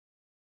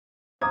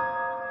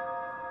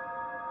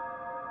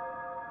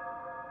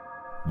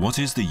What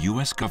is the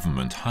US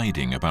government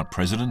hiding about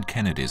President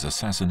Kennedy's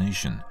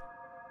assassination?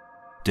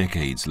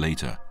 Decades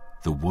later,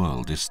 the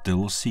world is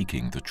still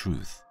seeking the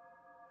truth.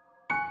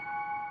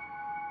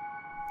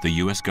 The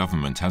US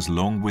government has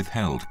long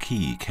withheld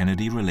key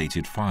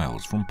Kennedy-related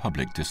files from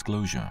public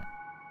disclosure.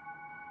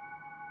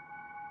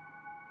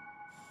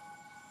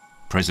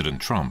 President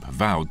Trump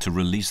vowed to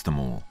release them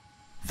all,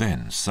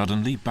 then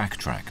suddenly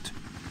backtracked.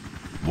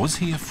 Was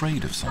he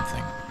afraid of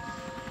something?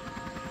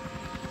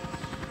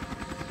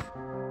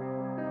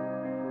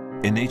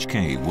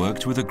 NHK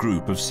worked with a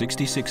group of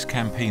 66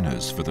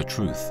 campaigners for the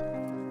truth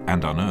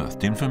and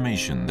unearthed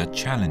information that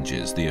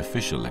challenges the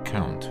official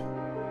account.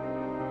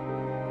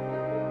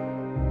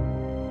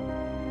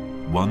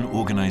 One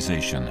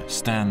organization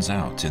stands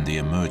out in the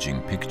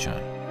emerging picture.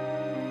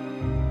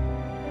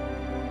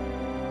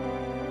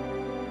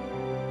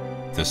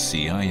 The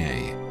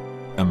CIA,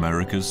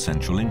 America's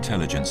Central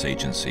Intelligence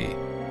Agency.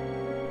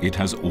 It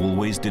has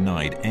always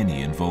denied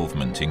any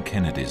involvement in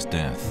Kennedy's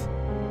death.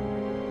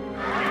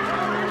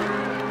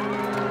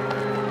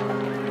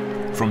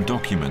 From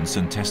documents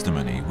and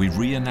testimony, we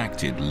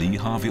reenacted Lee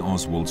Harvey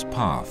Oswald's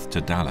path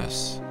to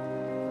Dallas.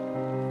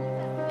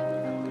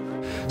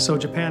 So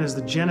Japan is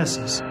the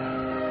genesis.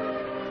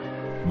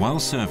 While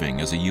serving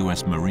as a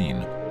US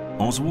Marine,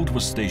 Oswald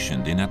was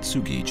stationed in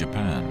Atsugi,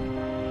 Japan.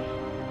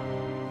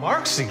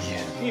 Marx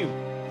again, you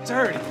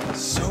dirty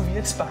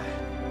Soviet spy.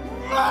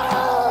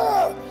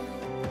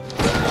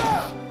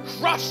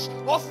 Crush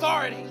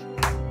authority!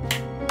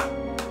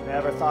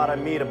 Never thought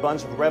I'd meet a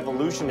bunch of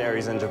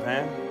revolutionaries in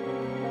Japan.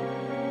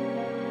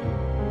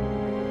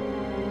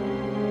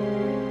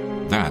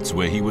 That's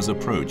where he was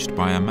approached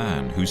by a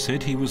man who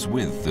said he was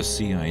with the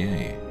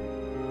CIA.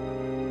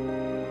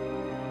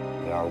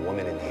 There are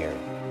women in here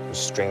whose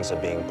strings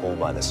are being pulled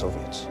by the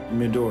Soviets.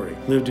 Midori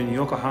lived in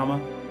Yokohama.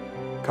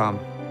 Come,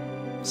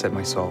 said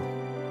my soul.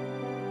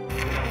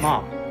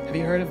 Mom, have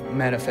you heard of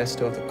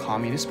Manifesto of the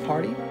Communist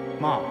Party?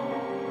 Mom.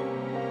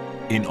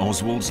 In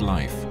Oswald's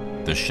life,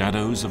 the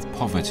shadows of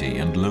poverty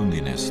and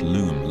loneliness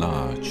loom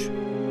large.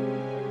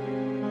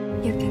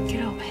 You can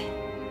get away.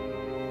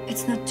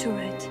 It's not too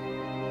late.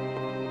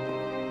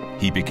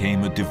 He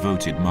became a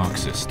devoted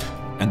Marxist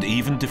and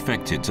even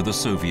defected to the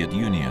Soviet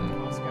Union.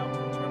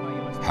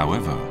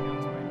 However,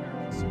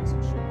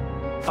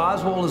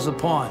 Oswald is a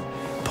pawn.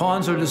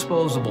 Pawns are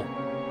disposable.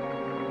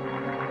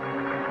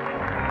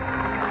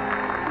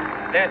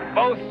 Let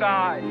both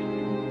sides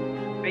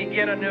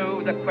begin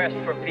anew the quest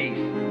for peace.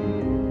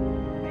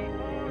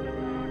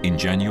 In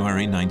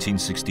January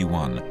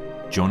 1961,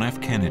 John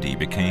F. Kennedy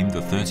became the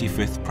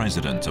 35th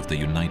President of the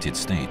United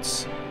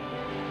States.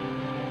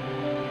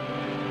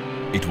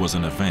 It was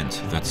an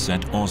event that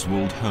set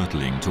Oswald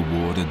hurtling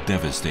toward a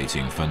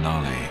devastating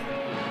finale.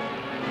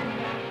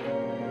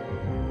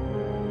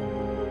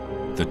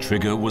 The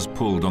trigger was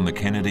pulled on the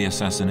Kennedy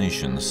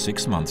assassination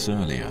 6 months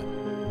earlier,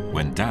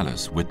 when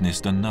Dallas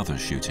witnessed another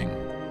shooting.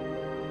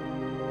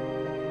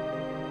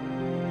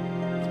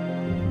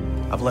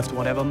 I've left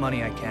whatever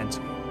money I can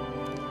to you.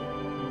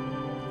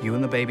 You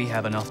and the baby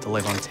have enough to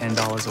live on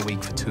 $10 a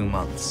week for 2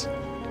 months.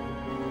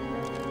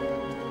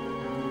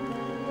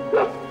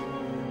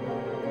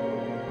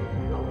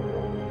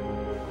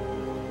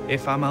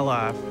 If I'm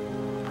alive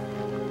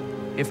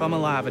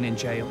and in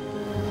jail,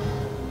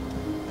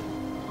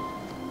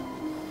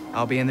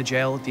 I'll be in the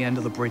jail at the end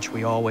of the bridge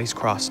we always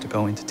cross to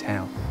go into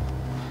town.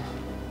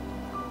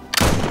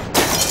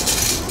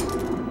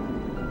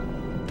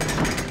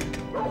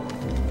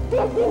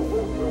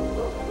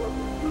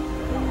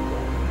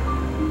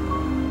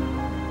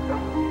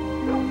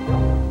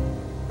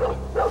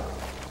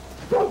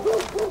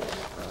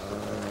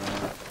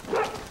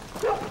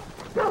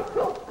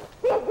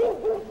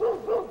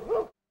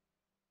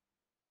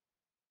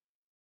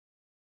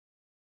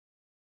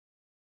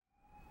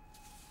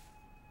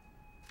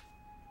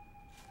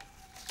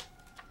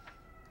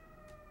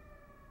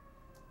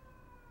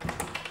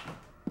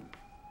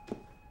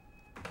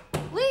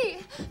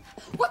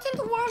 What in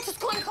the world is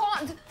going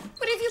on?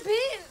 Where have you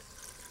been?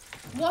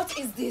 What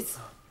is this?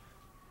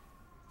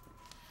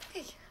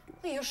 Hey,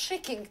 you're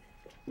shaking.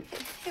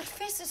 Your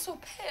face is so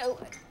pale.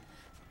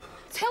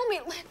 Tell me,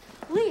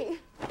 Lee.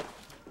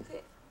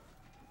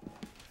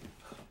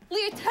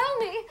 Lee, tell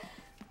me.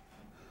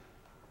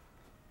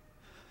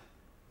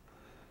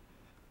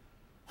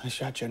 I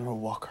shot General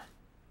Walker.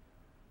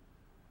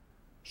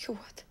 You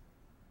what?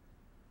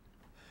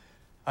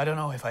 I don't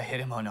know if I hit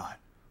him or not.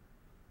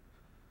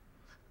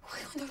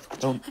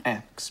 Don't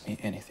ask me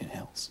anything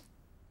else.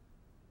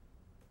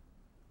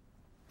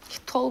 You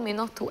told me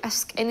not to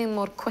ask any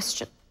more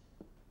questions.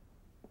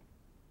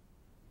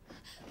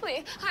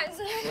 Lee,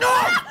 No!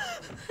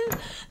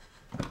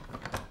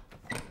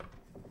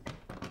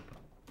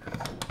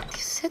 He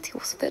said he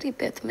was a very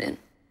bad man.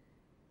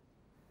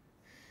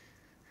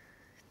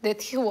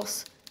 That he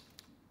was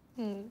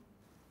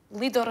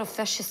leader of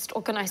fascist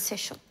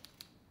organization.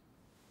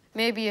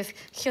 Maybe if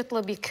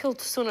Hitler be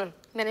killed sooner,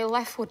 many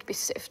lives would be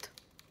saved.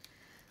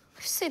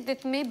 I said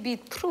that may be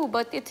true,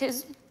 but it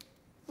is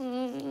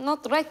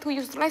not right to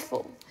use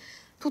rifle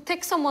to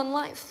take someone's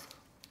life.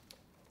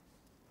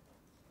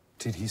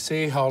 Did he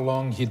say how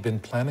long he'd been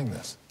planning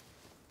this?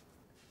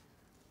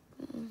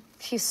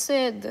 He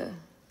said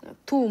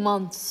 2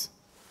 months.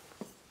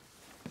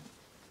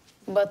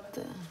 But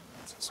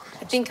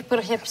I think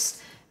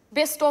perhaps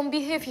based on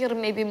behavior,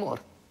 maybe more.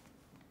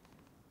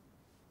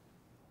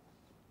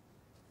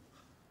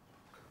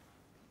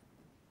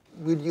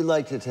 Would you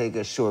like to take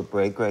a short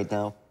break right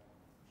now?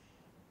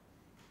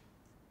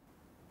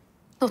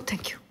 No,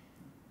 thank you.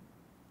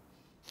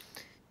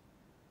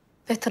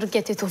 Better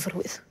get it over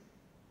with.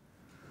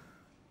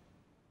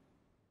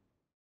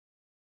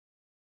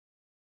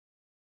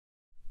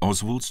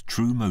 Oswald's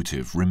true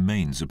motive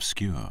remains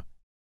obscure,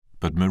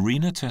 but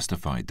Marina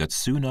testified that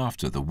soon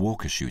after the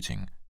Walker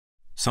shooting,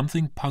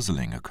 something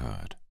puzzling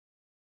occurred.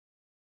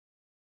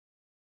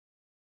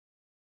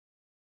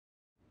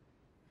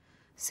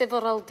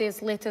 Several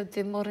days later,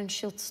 the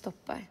Mohrenschildt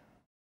stopped by.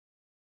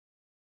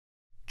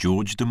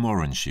 George de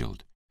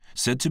Mohrenschildt,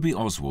 said to be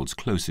Oswald's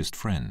closest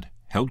friend,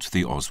 helped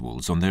the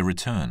Oswalds on their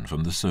return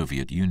from the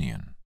Soviet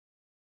Union.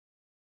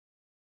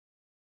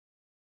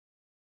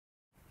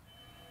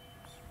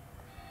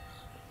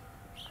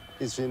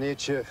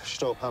 Извините,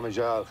 что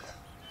помешал.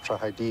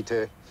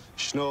 Проходите.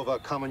 Снова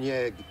ко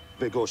мне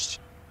в гости.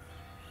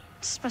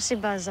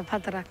 Спасибо за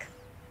подарок.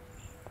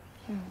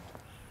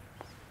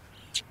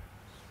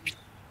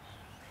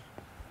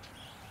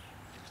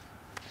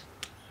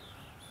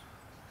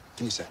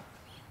 Can you say?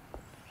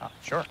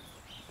 Sure.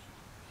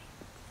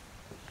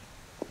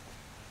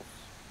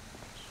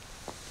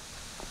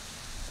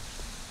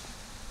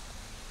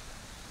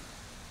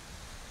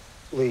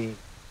 Lee,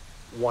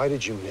 why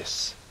did you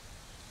miss?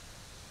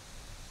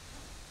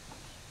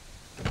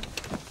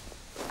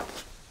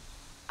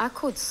 I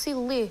could see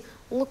Lee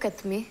look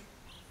at me.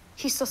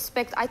 He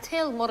suspected. I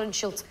tell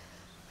Mohrenschildt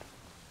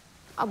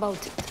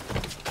about it.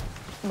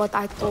 But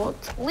I thought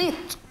Lee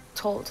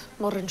told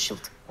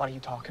Mohrenschildt. What are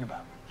you talking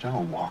about?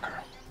 General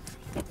Walker.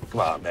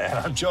 Come on, man,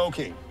 I'm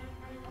joking.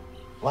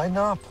 Lighten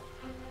up.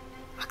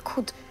 I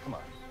could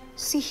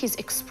see his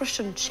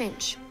expression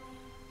change.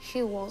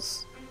 He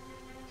was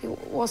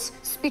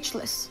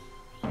speechless.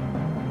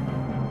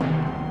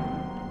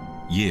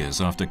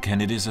 Years after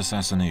Kennedy's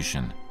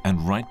assassination,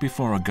 and right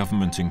before a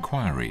government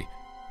inquiry,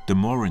 de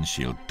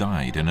Mohrenschildt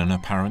died in an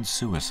apparent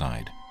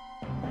suicide.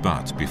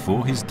 But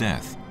before his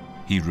death,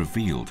 he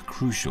revealed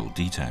crucial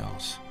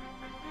details.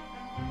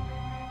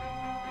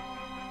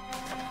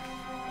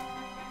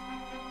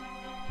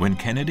 When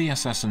Kennedy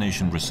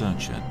assassination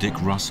researcher Dick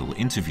Russell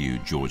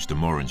interviewed George de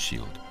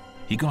Mohrenschildt,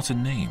 he got a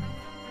name.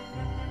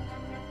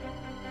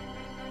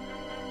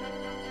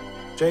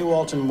 J.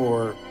 Walton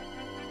Moore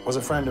was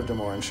a friend of de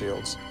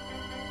Mohrenschildt's.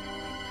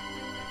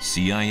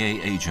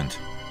 CIA agent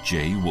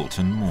J.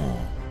 Walton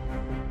Moore.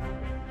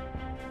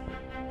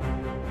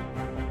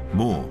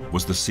 Moore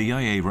was the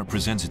CIA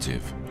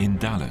representative in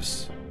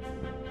Dallas.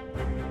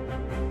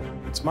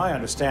 It's my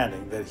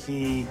understanding that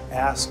he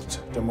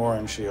asked de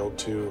Mohrenschildt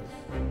to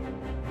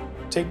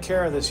take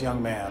care of this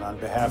young man on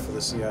behalf of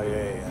the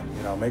CIA,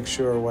 and make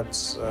sure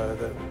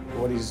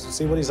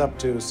see what he's up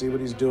to, see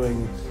what he's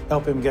doing,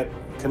 help him get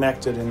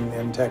connected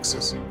in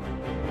Texas.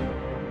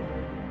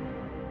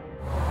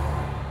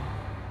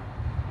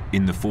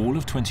 In the fall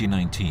of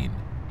 2019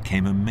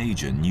 came a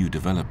major new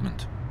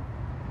development.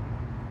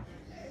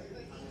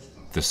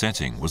 The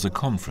setting was a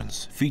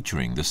conference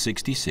featuring the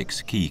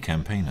 66 key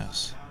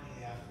campaigners.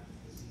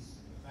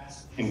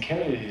 In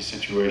Kennedy's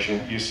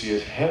situation, you see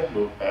his head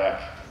move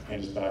back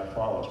and his back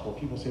follows. Well,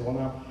 people say, well,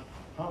 now,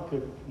 how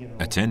could,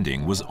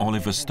 Attending was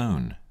Oliver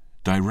Stone,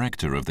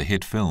 director of the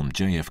hit film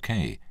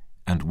JFK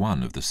and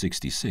one of the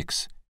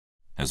 66,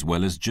 as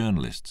well as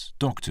journalists,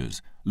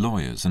 doctors,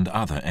 lawyers, and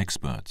other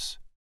experts.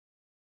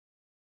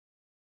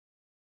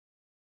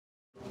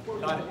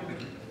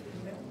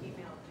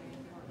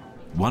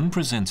 One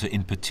presenter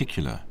in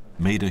particular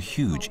made a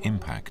huge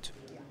impact.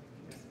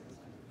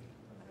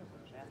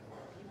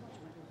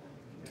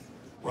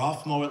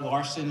 Ralph Moet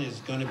Larsen is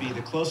going to be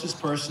the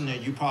closest person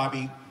that you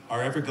probably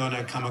are ever going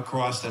to come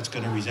across that's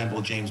going to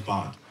resemble James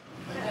Bond.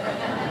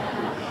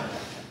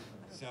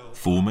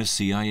 Former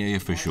CIA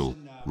official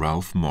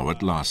Ralph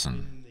Moet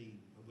Larsen. He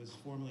was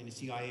formerly in the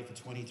CIA for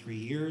 23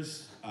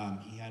 years.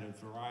 He had a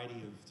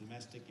variety of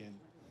domestic and...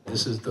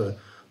 This is the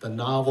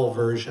novel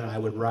version I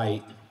would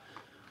write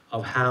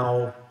of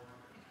how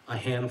a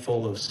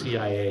handful of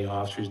CIA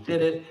officers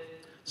did it,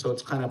 so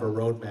it's kind of a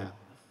roadmap.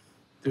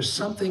 There's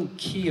something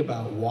key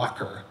about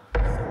Walker.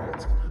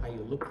 It's how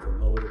you look for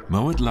motive.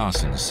 Moet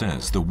Larsen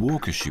says the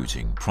Walker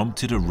shooting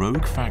prompted a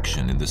rogue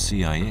faction in the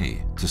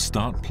CIA to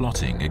start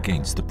plotting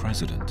against the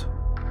president.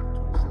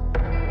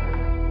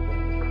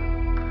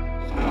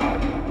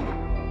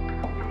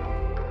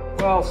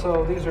 Well,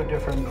 so these are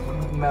different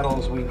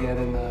medals we get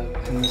in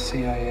the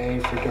CIA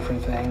for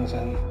different things,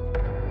 and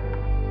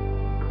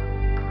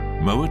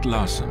Moet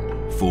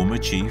Larsen, former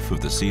chief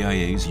of the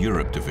CIA's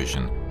Europe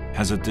division,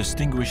 has a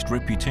distinguished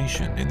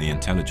reputation in the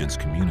intelligence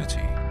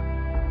community.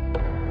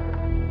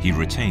 He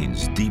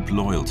retains deep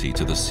loyalty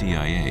to the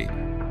CIA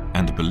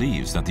and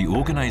believes that the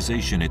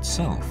organization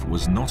itself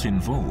was not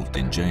involved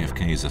in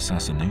JFK's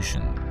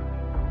assassination.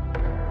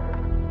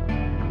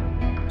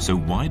 So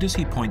why does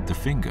he point the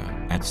finger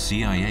at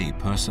CIA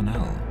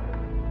personnel?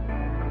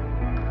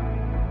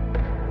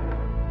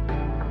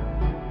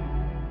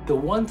 The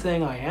one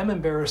thing I am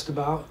embarrassed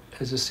about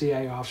as a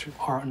CIA officer,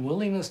 our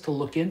unwillingness to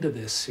look into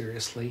this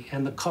seriously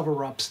and the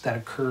cover-ups that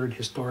occurred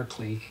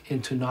historically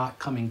into not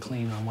coming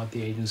clean on what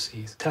the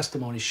agency's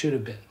testimony should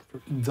have been.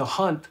 The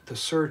hunt, the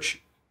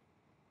search,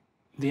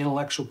 the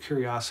intellectual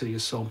curiosity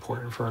is so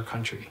important for our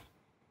country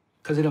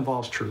because it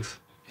involves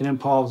truth. It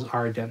involves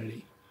our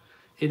identity.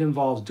 It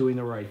involves doing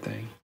the right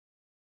thing.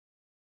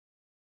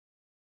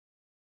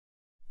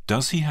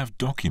 Does he have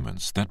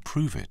documents that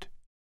prove it?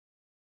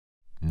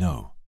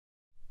 No.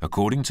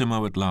 According to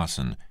Moet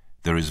Larsen,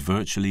 there is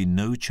virtually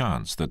no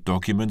chance that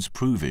documents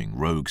proving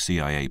rogue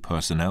CIA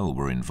personnel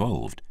were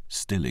involved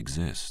still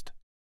exist.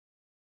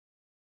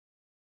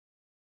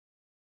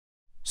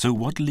 So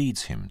what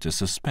leads him to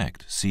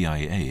suspect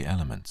CIA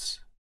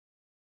elements?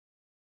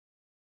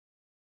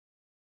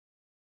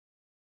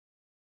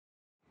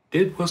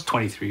 It was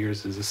 23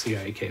 years as a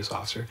CIA case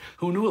officer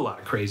who knew a lot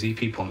of crazy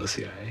people in the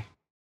CIA.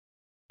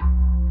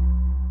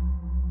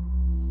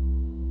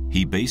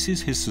 He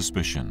bases his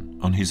suspicion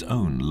on his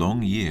own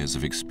long years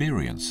of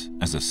experience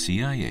as a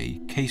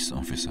CIA case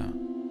officer.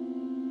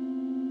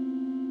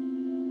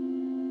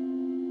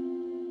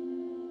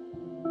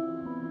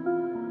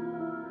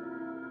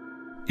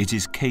 It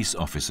is case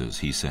officers,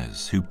 he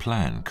says, who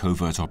plan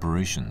covert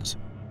operations,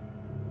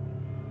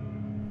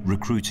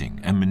 recruiting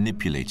and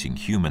manipulating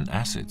human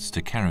assets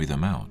to carry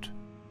them out.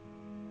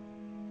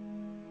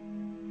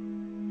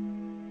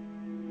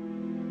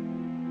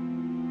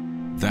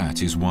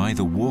 That is why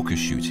the Walker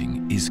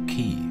shooting is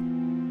key.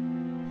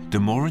 De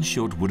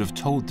Mohrenschildt would have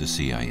told the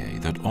CIA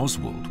that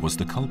Oswald was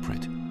the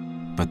culprit,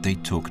 but they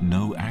took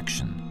no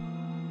action.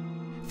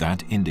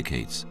 That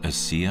indicates a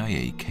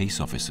CIA case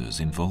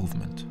officer's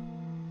involvement.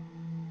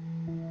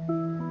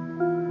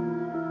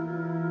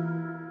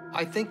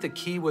 I think the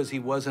key was he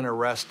wasn't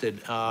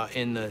arrested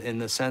in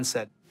the sense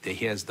that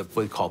he has what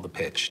we call the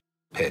pitch.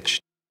 A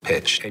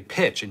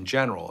pitch in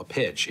general, a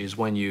pitch is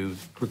when you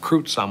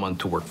recruit someone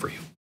to work for you.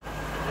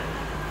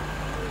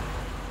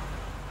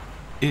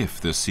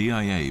 If the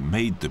CIA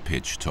made the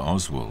pitch to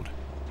Oswald,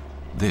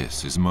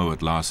 this is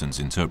Moet Larsen's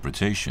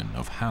interpretation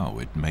of how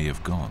it may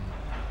have gone.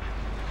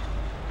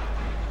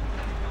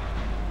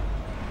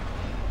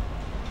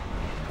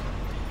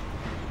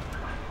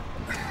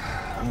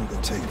 I'm gonna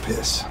go take a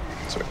piss.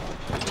 Sorry.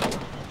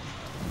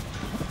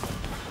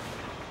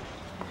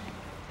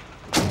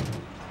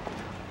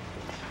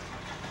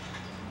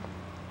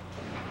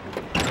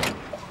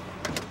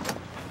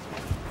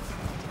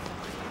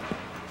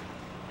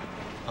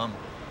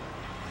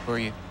 Who are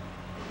you?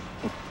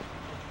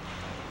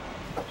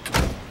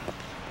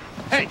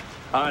 Hey!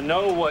 I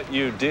know what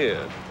you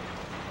did.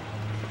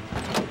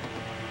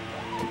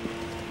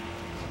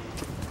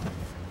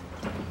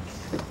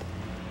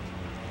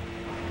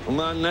 Well,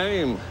 my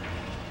name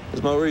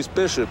is Maurice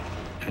Bishop.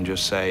 And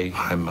just say,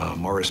 I'm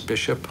Maurice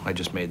Bishop. I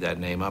just made that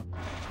name up.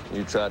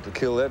 You tried to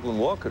kill Edwin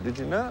Walker, did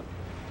you not?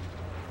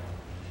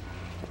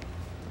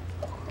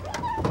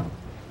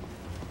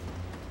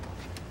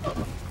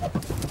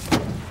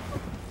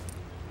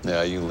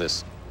 Now you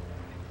listen.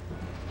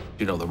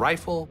 You know the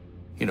rifle,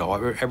 you know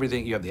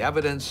everything, you have the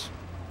evidence.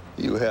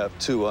 You have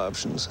two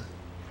options.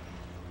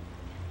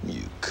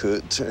 You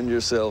could turn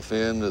yourself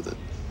in to the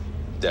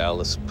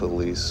Dallas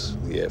police,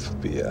 the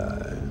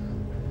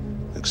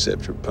FBI,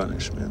 accept your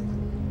punishment.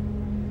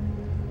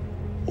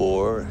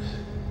 Or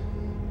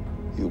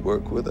you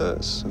work with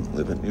us and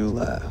live a new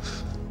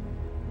life.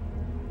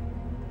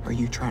 Are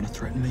you trying to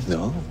threaten me?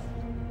 No.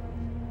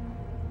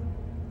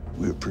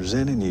 We're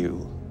presenting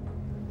you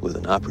with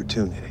an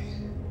opportunity.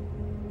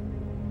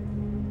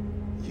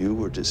 You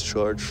were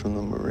discharged from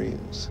the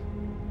Marines.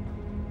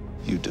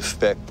 You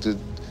defected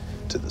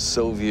to the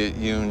Soviet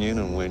Union,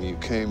 and when you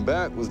came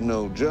back with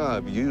no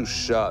job, you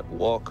shot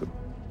Walker.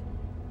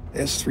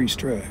 That's 3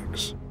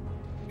 strikes.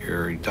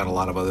 You've done a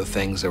lot of other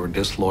things that were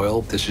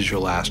disloyal. This is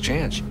your last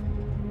chance.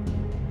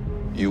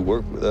 You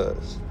work with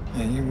us.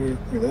 And you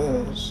work with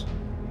us.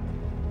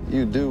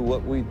 You do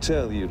what we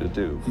tell you to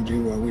do. You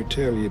do what we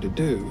tell you to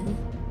do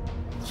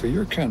for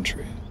your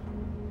country.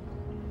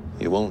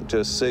 You won't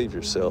just save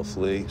yourself,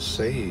 Lee.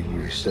 Save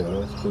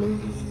yourself, Lee.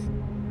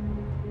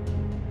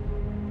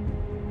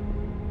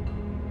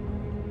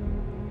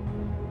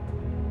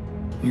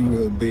 You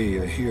will be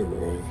a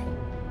hero.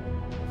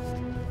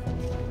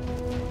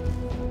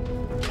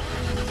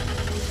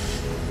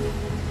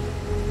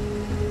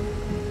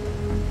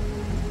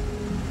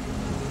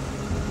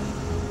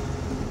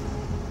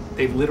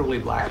 They've literally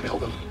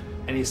blackmailed him,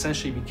 and he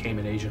essentially became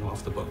an agent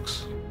off the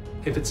books.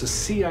 If it's a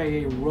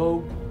CIA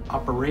rogue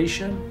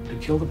operation to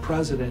kill the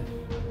president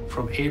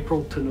from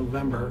April to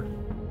November,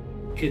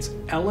 it's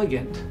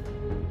elegant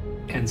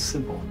and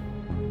simple.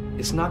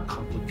 It's not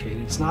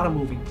complicated. It's not a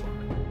movie plot.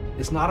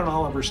 It's not an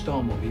Oliver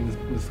Stone movie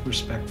with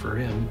respect for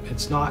him.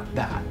 It's not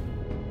that.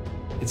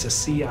 It's a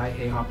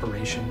CIA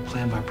operation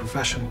planned by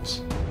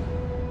professionals.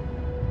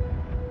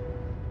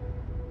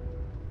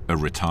 A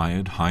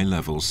retired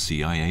high-level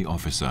CIA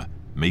officer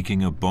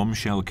making a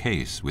bombshell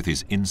case with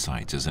his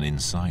insight as an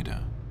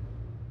insider.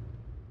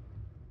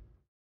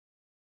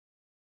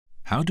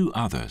 How do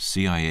other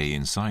CIA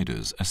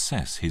insiders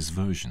assess his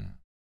version?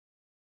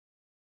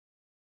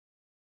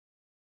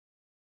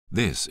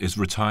 This is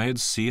retired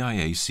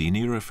CIA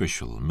senior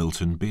official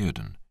Milton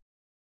Bearden.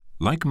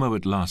 Like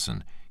Moet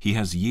Larsen, he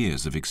has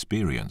years of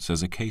experience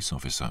as a case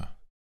officer.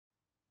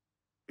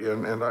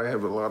 And I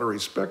have a lot of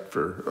respect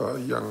for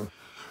young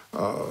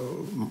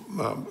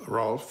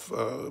Rolf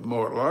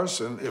Moet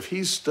Larsen. If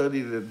he's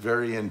studied it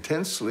very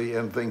intensely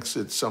and thinks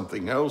it's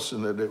something else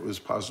and that it was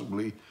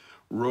possibly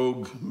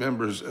rogue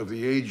members of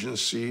the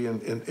agency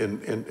and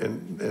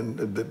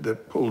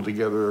that pulled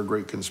together a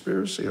great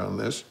conspiracy on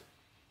this,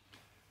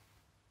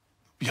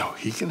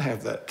 he can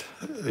have that.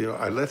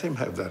 I let him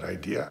have that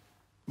idea.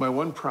 My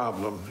one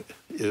problem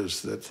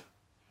is that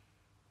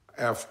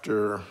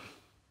after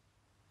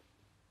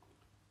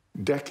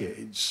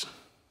decades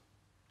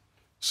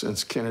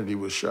since Kennedy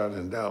was shot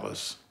in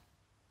Dallas,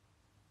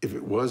 if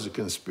it was a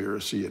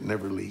conspiracy, it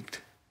never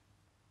leaked.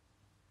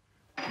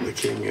 They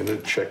came in a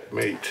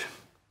checkmate.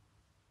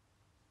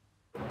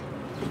 Good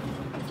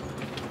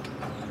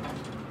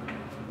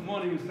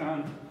morning, Mr.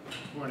 Hunt.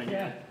 Morning.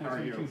 Yeah, how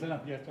are you?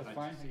 Yes, that's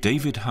fine.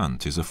 David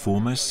Hunt is a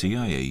former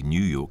CIA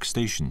New York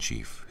station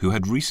chief who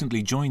had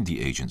recently joined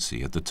the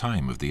agency at the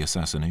time of the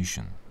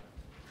assassination.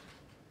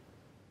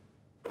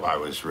 I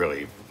was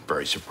really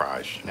very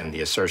surprised, and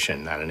the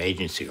assertion that an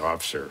agency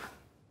officer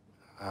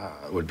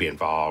would be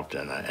involved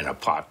in a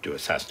plot to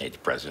assassinate the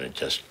president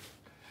just,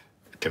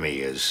 to me,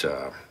 is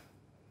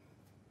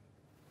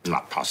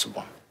not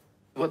possible.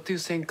 What do you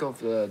think of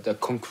the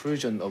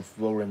conclusion of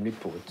Warren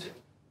report?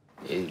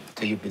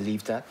 Do you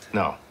believe that?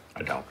 No,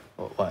 I don't.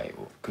 Why?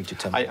 Could you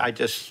tell me? I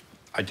just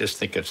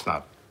think it's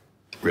not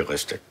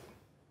realistic.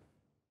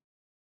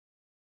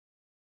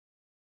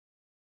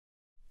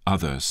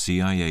 Other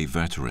CIA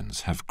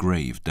veterans have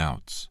grave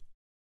doubts.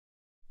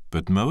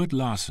 But Moet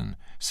Larsen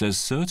says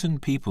certain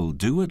people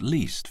do at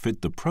least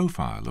fit the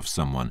profile of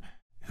someone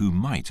who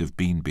might have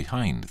been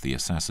behind the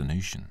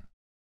assassination.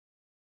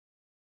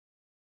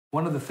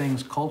 One of the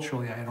things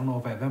culturally, I don't know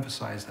if I've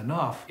emphasized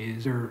enough,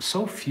 is there are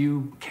so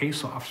few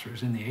case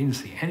officers in the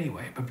agency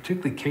anyway, but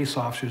particularly case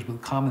officers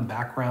with common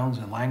backgrounds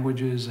and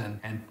languages and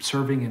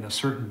serving in a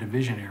certain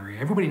division area.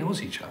 Everybody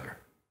knows each other.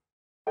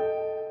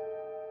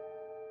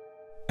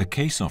 A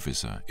case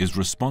officer is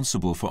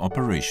responsible for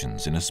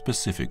operations in a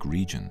specific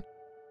region.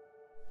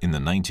 In the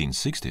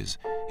 1960s,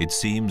 it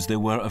seems there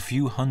were a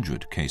few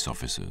hundred case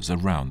officers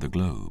around the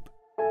globe.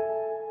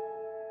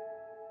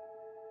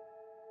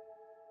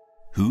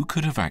 Who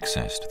could have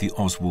accessed the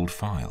Oswald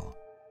file?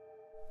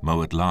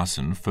 Moet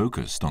Larsen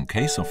focused on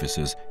case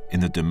officers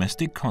in the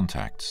domestic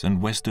contacts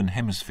and Western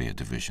Hemisphere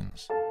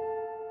divisions.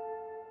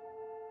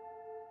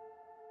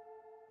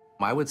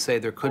 I would say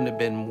there couldn't have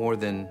been more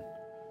than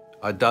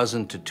a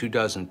dozen to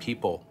 24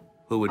 people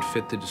who would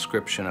fit the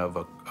description of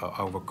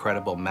a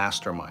credible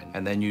mastermind.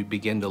 And then you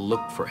begin to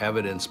look for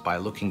evidence by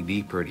looking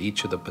deeper at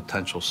each of the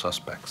potential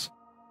suspects.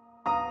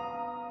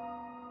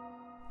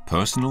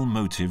 Personal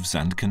motives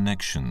and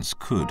connections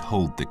could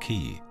hold the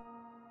key.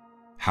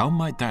 How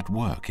might that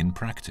work in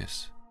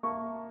practice?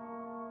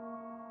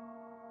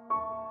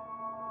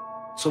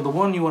 So the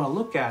one you want to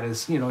look at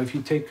is, if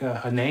you take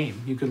a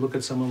name, you could look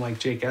at someone like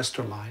Jake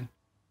Esterline.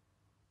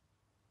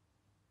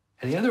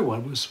 And the other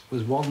one was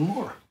Walton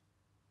Moore.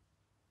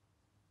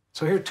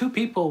 So here are two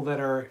people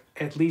that are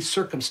at least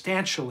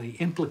circumstantially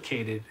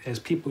implicated as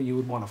people you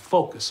would want to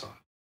focus on.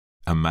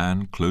 A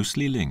man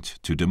closely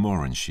linked to de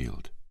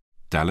Mohrenschildt,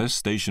 Dallas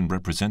Station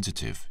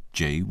Representative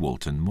J.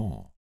 Walton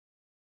Moore,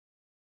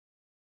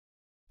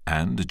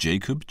 and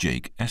Jacob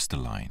Jake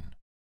Esterline.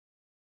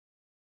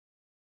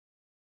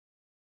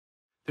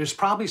 There's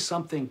probably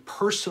something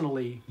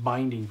personally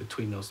binding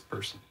between those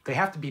persons. They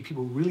have to be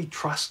people who really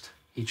trust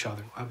each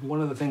other. One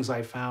of the things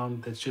I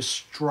found that's just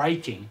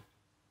striking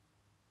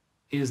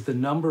is the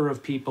number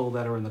of people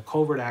that are in the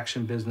covert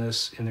action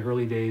business in the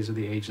early days of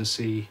the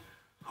agency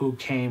who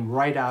came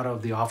right out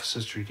of the Office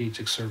of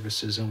Strategic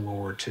Services in World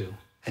War II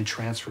and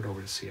transferred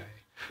over to CIA.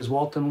 Because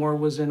Walton Moore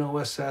was in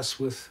OSS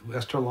with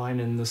Esterline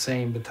in the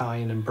same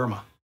battalion in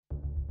Burma.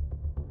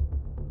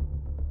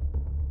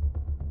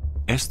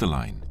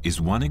 Esterline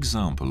is one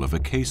example of a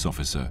case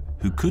officer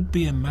who could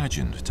be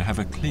imagined to have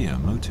a clear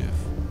motive.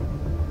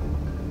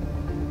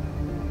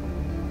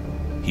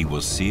 He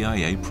was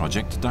CIA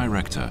project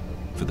director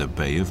for the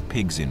Bay of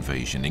Pigs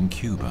invasion in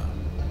Cuba.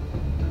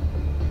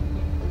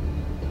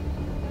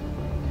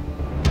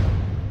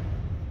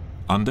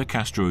 Under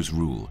Castro's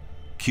rule,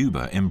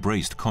 Cuba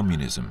embraced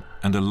communism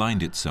and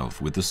aligned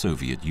itself with the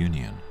Soviet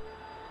Union.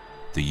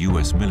 The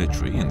US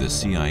military and the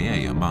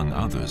CIA, among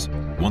others,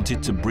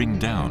 wanted to bring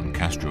down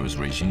Castro's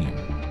regime.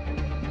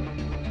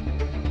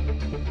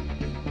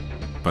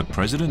 But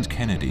President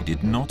Kennedy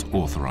did not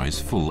authorize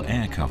full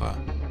air cover.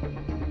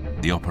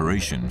 The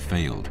operation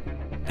failed,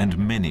 and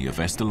many of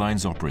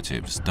Esterline's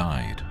operatives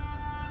died.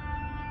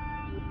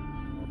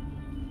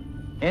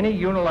 Any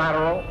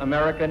unilateral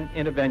American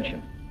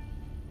intervention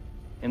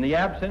in the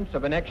absence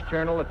of an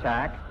external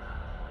attack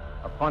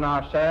upon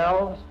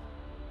ourselves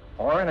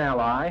or an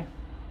ally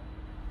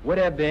would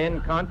have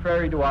been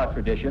contrary to our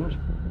traditions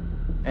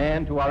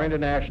and to our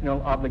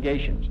international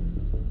obligations.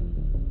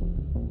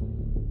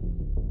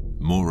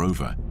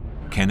 Moreover,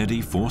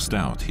 Kennedy forced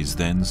out his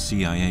then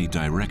CIA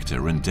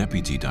director and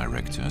deputy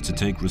director to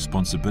take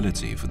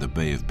responsibility for the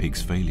Bay of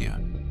Pigs failure.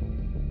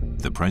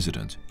 The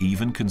president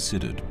even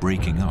considered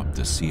breaking up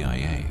the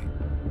CIA.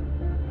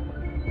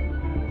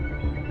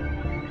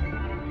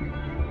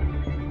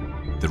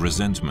 The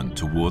resentment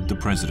toward the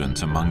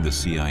president among the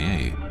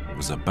CIA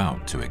was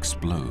about to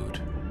explode.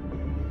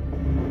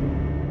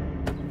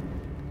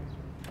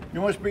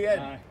 You must be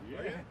Ed.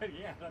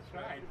 Yeah, that's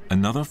right.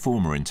 Another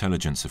former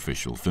intelligence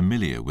official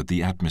familiar with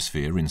the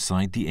atmosphere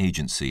inside the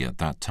agency at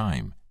that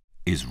time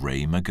is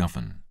Ray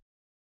McGovern.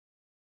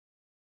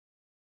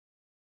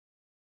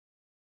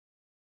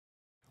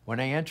 When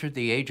I entered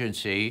the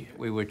agency,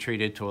 we were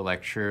treated to a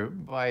lecture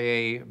by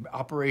an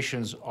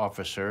operations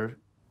officer.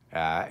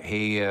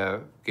 He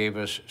gave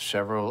us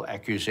several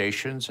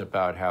accusations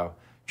about how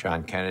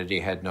John Kennedy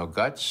had no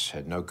guts,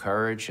 had no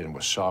courage, and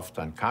was soft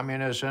on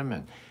communism,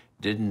 and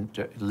didn't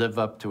live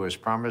up to his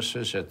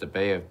promises at the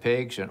Bay of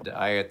Pigs. And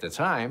I, at the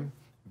time,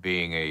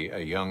 being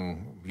a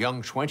young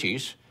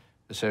 20s,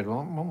 said,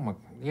 well,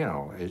 you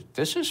know,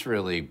 this is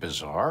really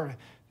bizarre.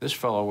 This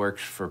fellow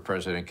works for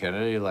President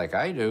Kennedy like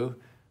I do.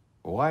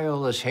 Why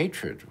all this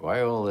hatred?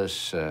 Why all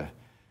this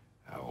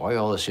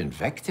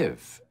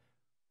invective?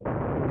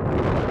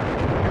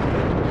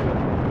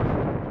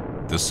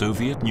 The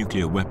Soviet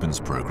nuclear weapons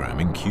program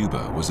in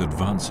Cuba was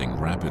advancing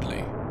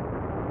rapidly.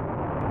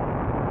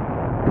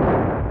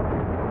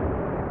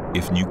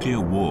 If nuclear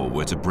war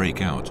were to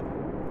break out,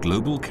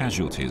 global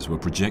casualties were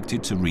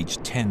projected to reach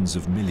tens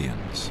of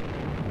millions.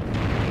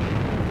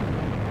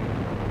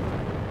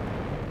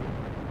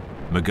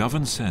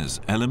 McGovern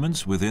says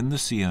elements within the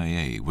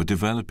CIA were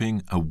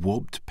developing a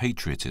warped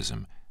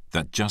patriotism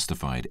that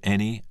justified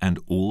any and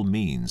all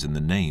means in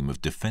the name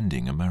of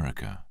defending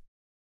America.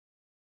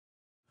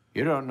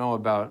 You don't know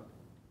about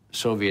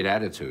Soviet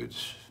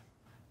attitudes.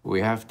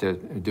 We have to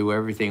do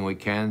everything we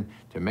can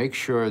to make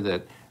sure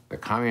that the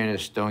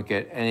communists don't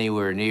get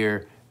anywhere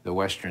near the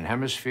Western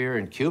Hemisphere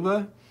and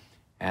Cuba,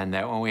 and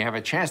that when we have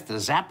a chance to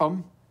zap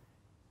them,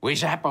 we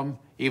zap them,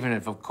 even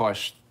if it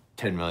costs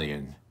 10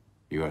 million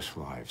US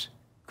lives.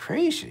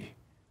 Crazy.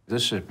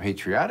 This is a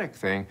patriotic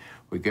thing.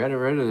 We get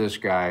rid of this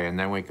guy, and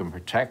then we can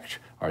protect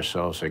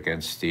ourselves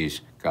against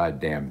these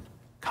goddamn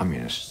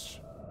communists.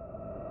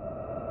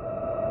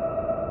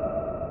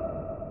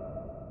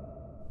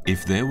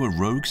 If there were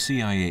rogue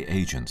CIA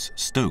agents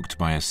stoked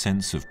by a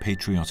sense of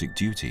patriotic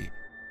duty,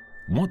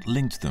 what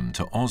linked them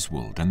to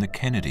Oswald and the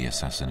Kennedy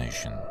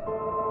assassination?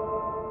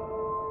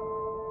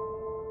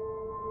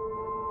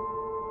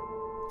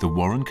 The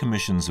Warren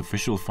Commission's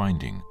official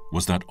finding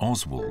was that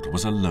Oswald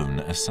was a lone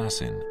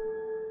assassin.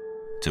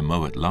 To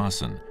Moet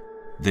Larsen,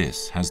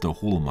 this has the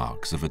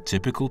hallmarks of a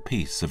typical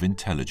piece of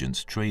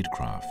intelligence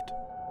tradecraft.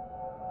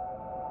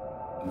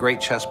 A great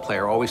chess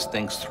player always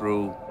thinks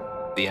through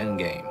the end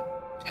game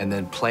and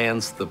then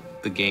plans the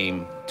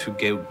game to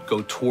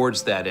go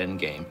towards that end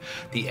game.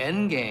 The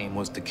end game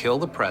was to kill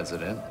the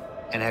president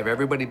and have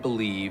everybody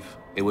believe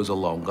it was a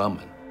lone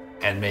gunman.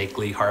 And make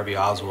Lee Harvey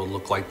Oswald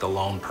look like the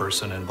lone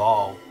person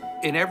involved.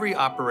 In every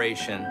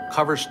operation,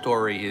 cover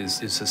story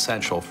is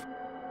essential.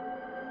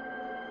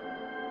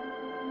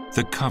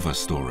 The cover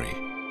story,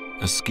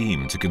 a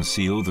scheme to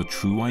conceal the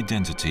true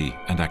identity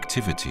and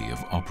activity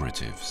of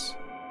operatives.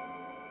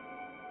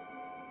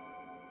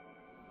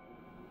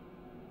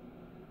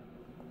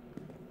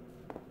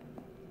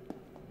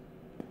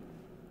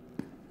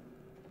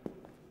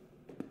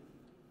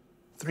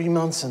 Three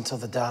months until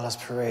the Dallas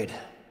parade.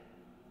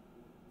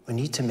 We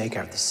need to make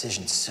our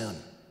decision soon.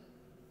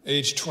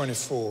 Age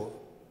 24,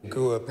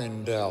 grew up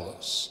in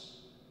Dallas.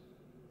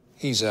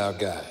 He's our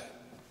guy.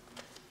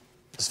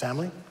 His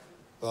family?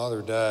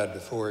 Father died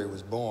before he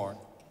was born.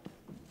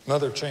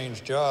 Mother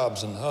changed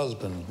jobs and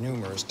husband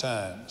numerous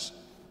times.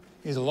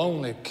 He's a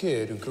lonely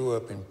kid who grew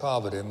up in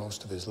poverty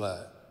most of his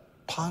life.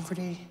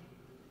 Poverty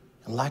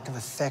and lack of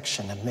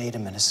affection have made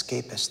him an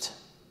escapist.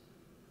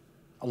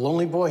 A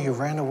lonely boy who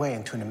ran away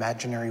into an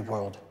imaginary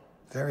world.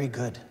 Very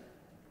good.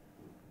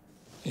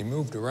 He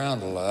moved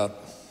around a lot,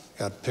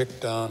 got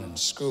picked on in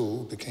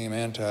school, became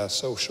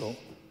antisocial,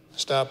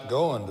 stopped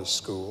going to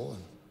school,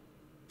 and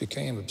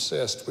became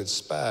obsessed with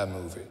spy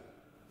movies.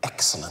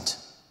 Excellent.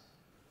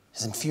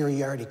 His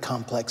inferiority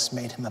complex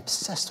made him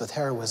obsessed with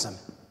heroism.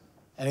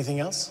 Anything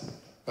else?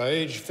 By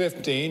age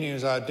 15, he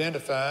was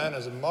identifying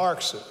as a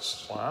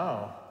Marxist.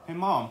 Wow. Hey,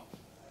 Mom.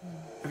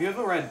 Have you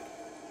ever read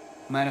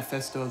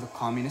Manifesto of the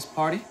Communist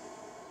Party?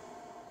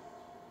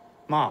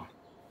 Mom.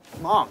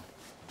 Mom.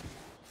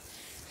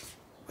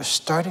 We're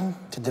starting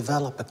to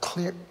develop a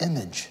clear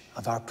image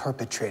of our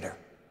perpetrator.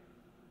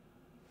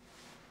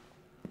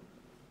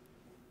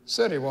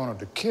 Said he wanted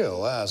to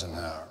kill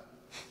Eisenhower.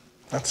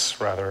 That's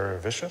rather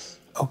vicious.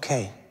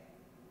 Okay.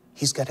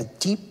 He's got a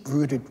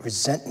deep-rooted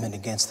resentment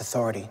against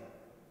authority.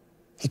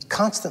 He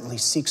constantly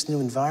seeks new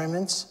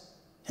environments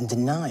and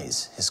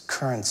denies his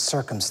current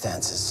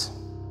circumstances.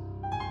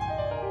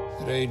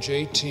 At age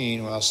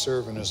 18, while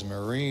serving as a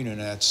Marine in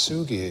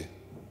Atsugi,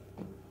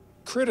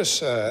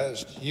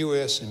 criticized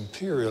U.S.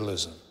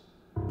 imperialism.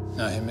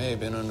 Now, he may have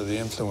been under the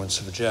influence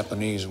of a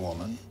Japanese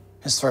woman.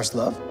 His first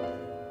love?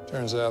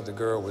 Turns out the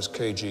girl was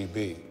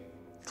KGB.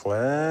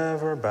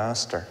 Clever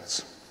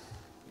bastards.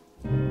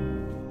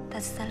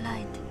 That's the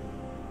light.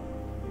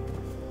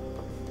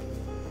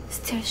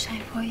 Still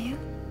shine for you?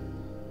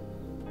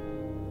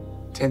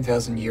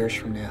 10,000 years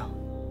from now,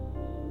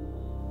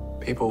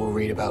 people will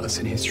read about us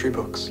in history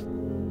books.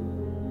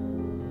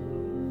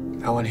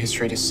 I want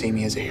history to see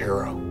me as a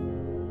hero.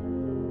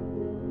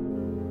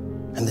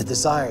 And the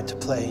desire to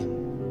play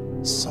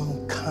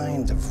some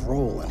kind of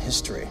role in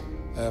history.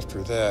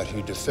 After that,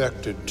 he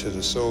defected to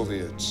the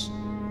Soviets.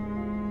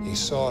 He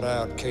sought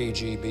out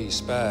KGB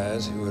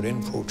spies who had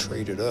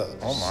infiltrated us.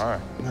 Oh, my.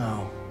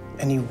 No.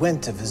 And he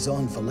went of his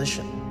own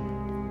volition.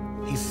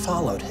 He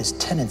followed his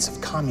tenets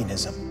of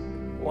communism.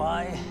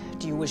 Why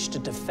do you wish to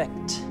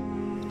defect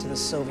to the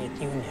Soviet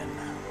Union?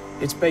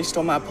 It's based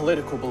on my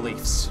political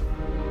beliefs.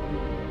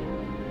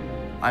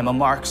 I'm a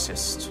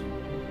Marxist.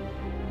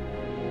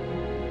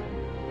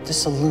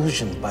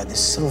 Disillusioned by the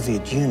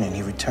Soviet Union,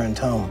 he returned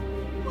home.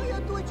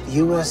 The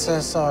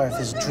USSR of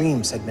his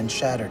dreams had been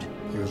shattered.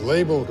 He was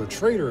labeled a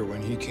traitor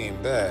when he came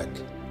back.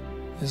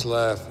 His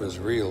life was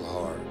real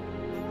hard.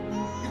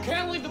 You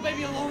can't leave the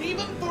baby alone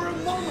even for a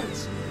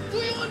moment. Do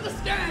you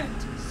understand?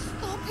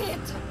 Stop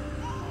it.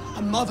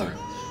 A mother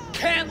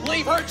can't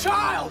leave her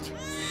child.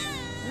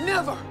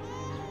 Never.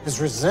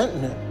 His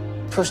resentment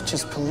pushed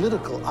his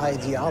political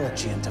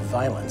ideology into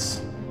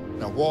violence.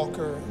 Now,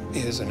 Walker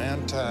is an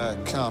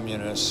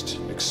anti-communist,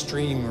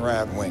 extreme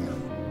right-winger.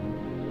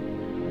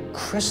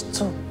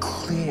 Crystal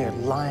clear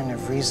line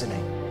of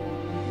reasoning.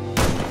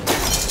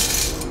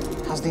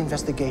 How's the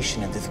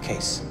investigation into the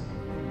case?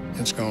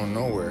 It's going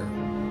nowhere.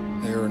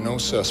 There are no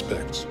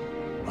suspects.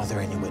 Are there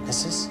any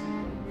witnesses?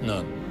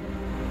 None.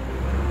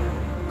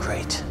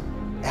 Great.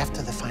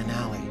 After the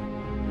finale,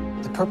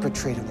 the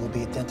perpetrator will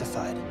be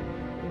identified.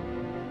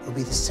 It will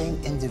be the same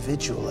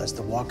individual as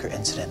the Walker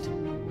incident.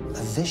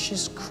 A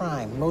vicious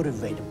crime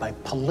motivated by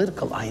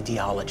political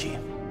ideology.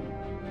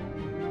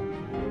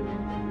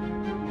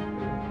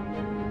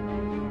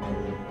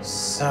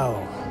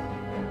 So,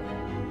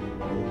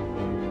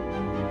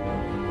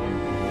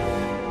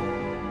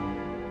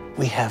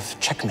 we have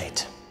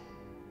checkmate.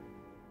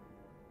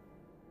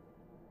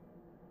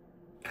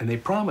 And they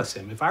promise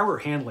him, if I were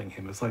handling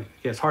him, it's like,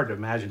 yeah, it's hard to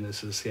imagine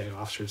this as a CIA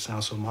officer, it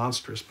sounds so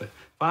monstrous, but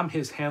if I'm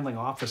his handling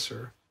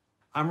officer,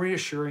 I'm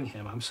reassuring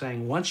him. I'm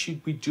saying, once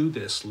we do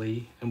this,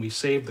 Lee, and we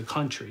save the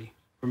country,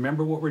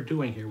 remember what we're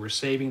doing here. We're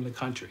saving the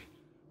country.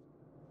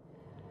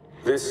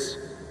 This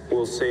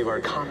will save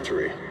our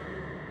country.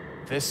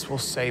 This will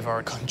save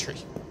our country.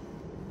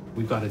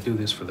 We've got to do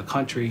this for the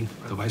country,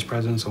 the vice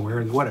presidents, or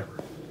whatever.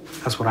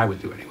 That's what I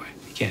would do anyway.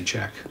 You can't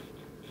check.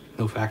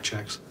 No fact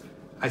checks.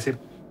 I said,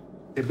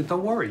 but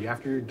don't worry.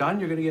 After you're done,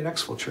 you're going to get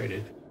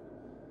exfiltrated.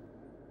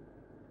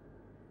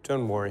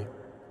 Don't worry.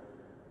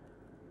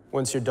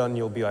 Once you're done,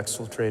 you'll be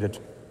exfiltrated.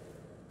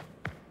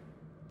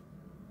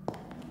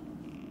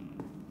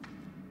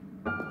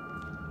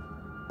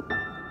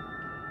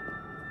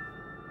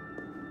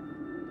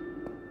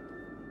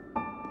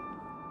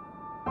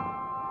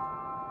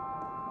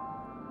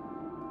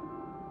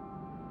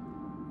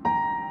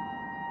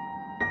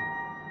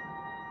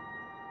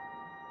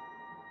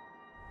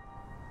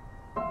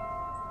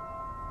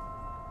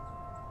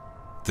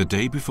 The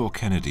day before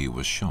Kennedy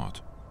was shot,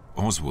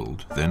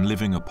 Oswald, then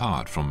living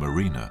apart from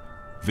Marina,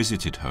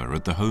 visited her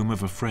at the home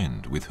of a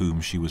friend with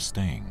whom she was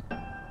staying.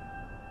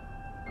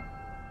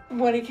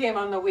 When he came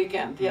on the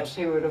weekend, yes,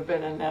 he would have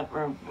been in that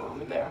room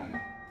over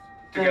there.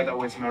 Together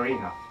with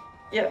Marina.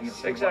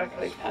 Yes,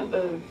 exactly. And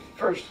the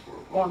first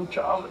one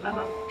child and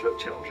then 2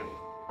 children.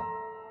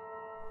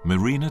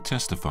 Marina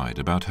testified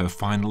about her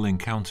final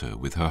encounter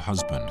with her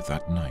husband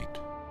that night.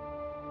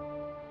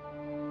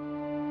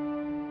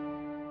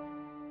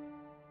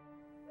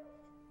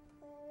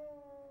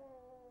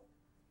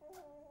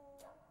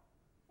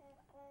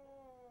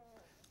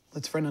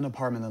 Let's rent an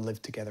apartment and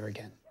live together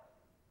again.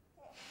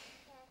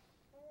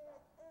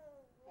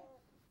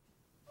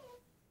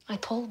 I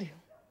told you.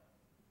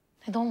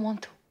 I don't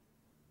want to.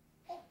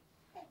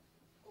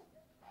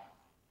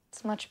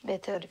 It's much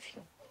better if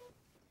you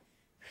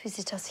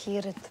visit us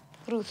here at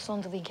Ruth's on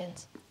the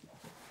weekends.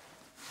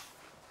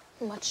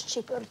 Much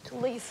cheaper to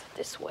live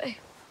this way.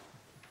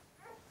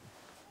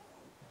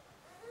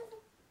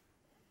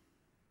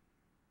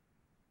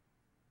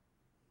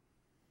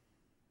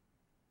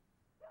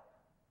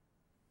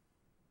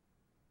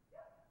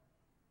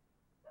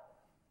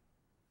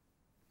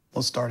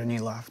 We'll start a new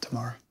life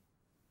tomorrow.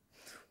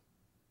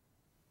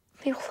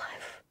 New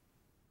life.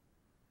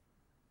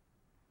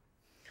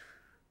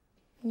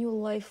 New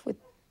life with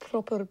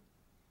proper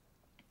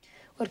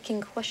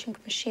working washing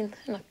machine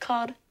and a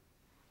car.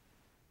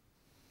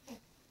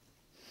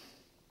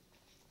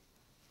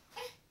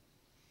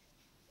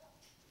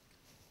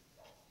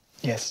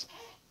 Yes.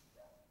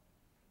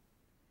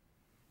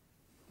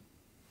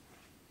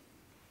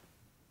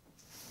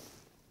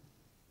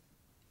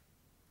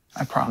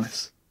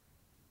 promise.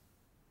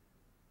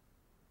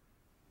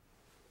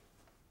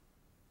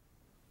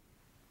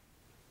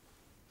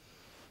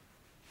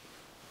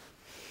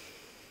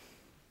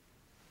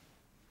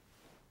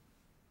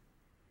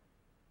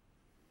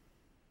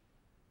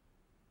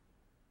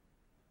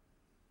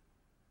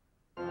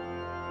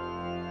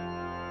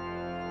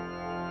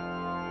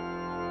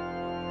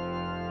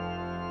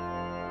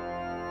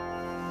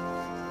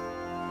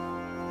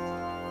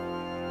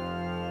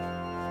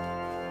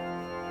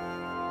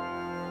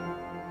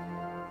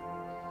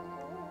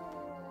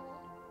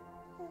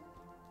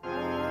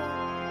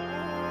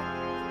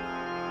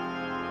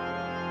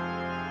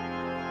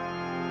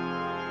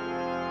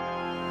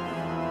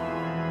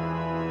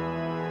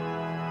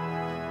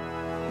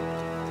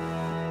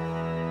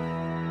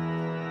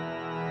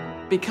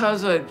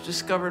 Because I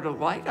discovered a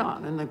light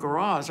on in the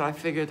garage, I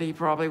figured he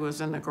probably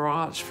was in the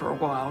garage for a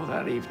while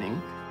that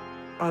evening.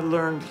 I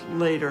learned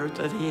later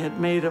that he had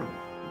made a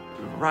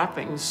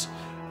wrappings,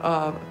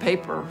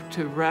 paper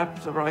to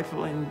wrap the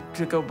rifle in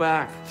to go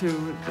back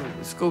to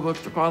the school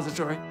book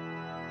depository.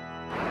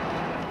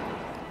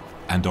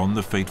 And on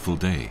the fateful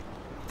day,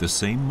 the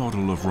same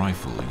model of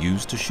rifle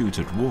used to shoot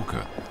at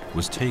Walker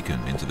was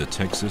taken into the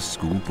Texas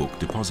School Book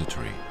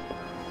Depository.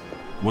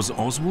 Was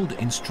Oswald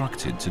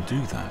instructed to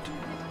do that?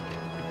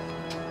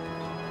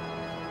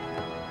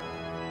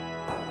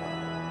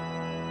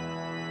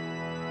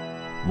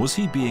 Was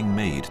he being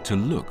made to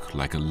look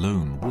like a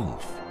lone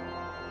wolf?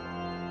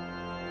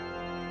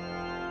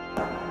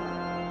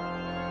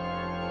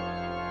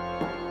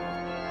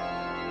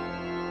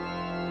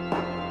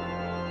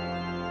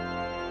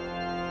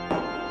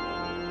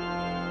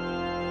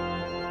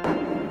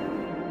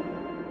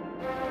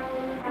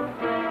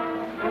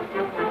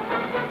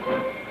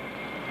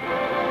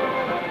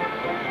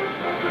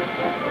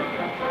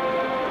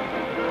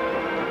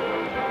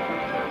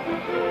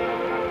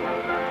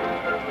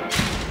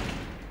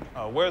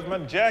 Where's my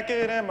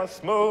jacket and my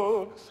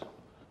smokes?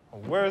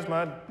 Where's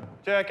my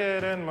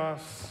jacket and my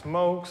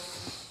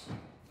smokes?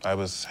 I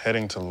was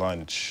heading to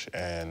lunch,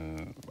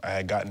 and I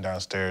had gotten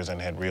downstairs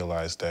and had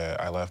realized that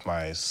I left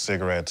my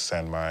cigarettes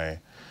and my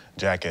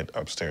jacket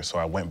upstairs, so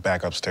I went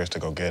back upstairs to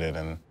go get it,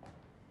 and...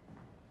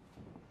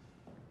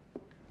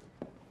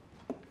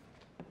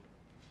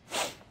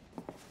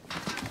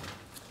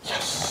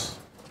 Yes.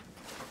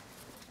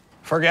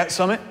 Forget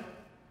Summit?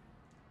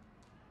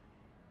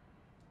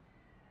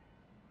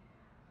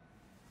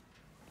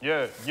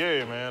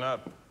 Yeah, man, I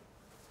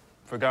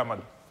forgot my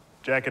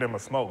jacket and my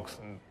smokes.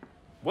 And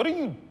what are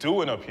you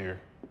doing up here?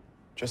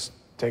 Just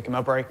taking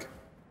a break.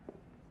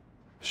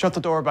 Shut the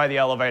door by the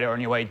elevator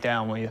on your way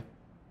down, will you?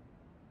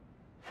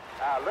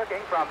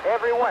 Looking from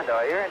every window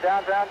here in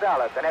downtown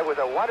Dallas, and it was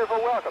a wonderful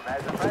welcome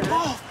as the president...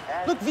 Oh,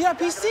 look,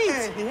 VIP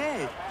seats!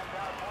 Hey.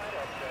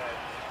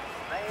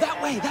 That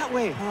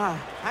way.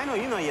 I know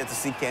you know yet to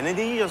see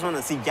Kennedy, you just want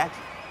to see Jackie.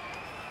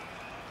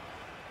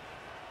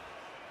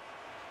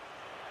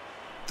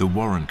 The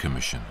Warren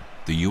Commission,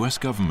 the US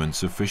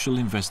government's official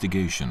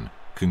investigation,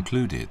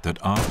 concluded that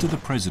after the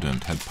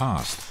president had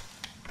passed,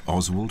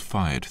 Oswald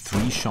fired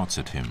 3 shots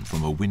at him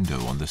from a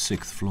window on the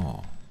 6th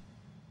floor.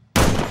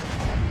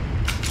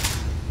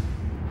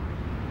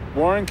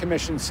 Warren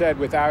Commission said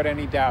without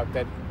any doubt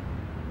that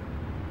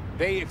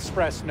they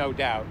expressed no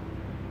doubt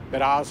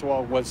that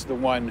Oswald was the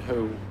one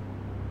who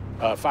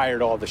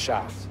fired all the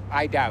shots.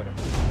 I doubt it.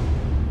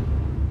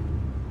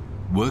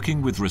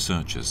 Working with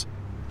researchers,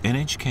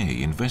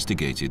 NHK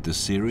investigated the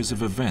series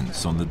of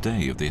events on the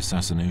day of the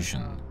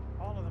assassination.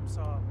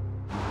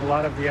 A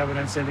lot of the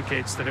evidence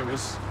indicates that it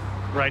was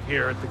right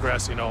here at the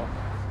grassy knoll.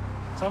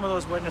 Some of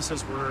those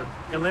witnesses were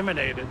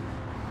eliminated,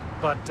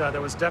 but there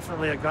was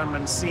definitely a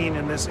gunman seen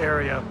in this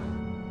area.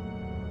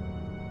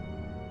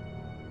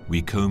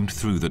 We combed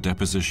through the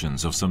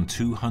depositions of some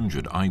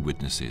 200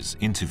 eyewitnesses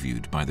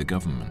interviewed by the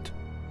government.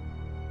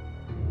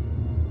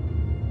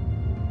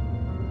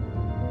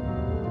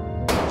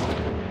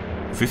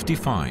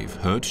 "55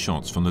 heard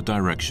shots from the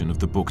direction of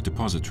the book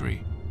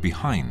depository,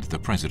 behind the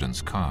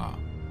president's car.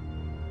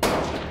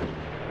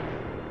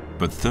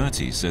 But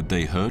 30 said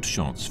they heard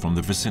shots from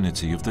the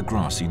vicinity of the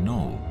grassy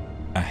knoll,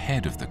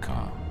 ahead of the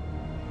car.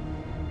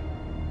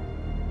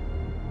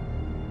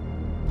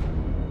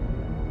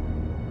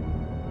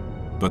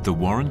 But the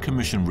Warren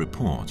Commission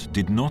report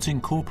did not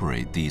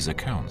incorporate these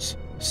accounts,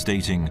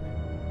 stating,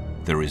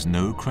 "There is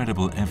no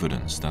credible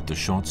evidence that the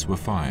shots were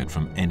fired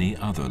from any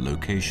other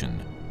location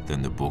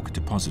than the book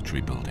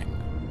depository building."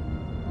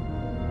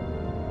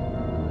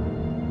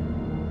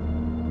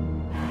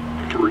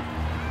 3,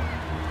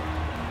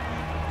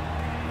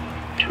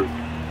 2,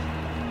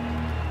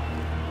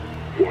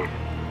 1.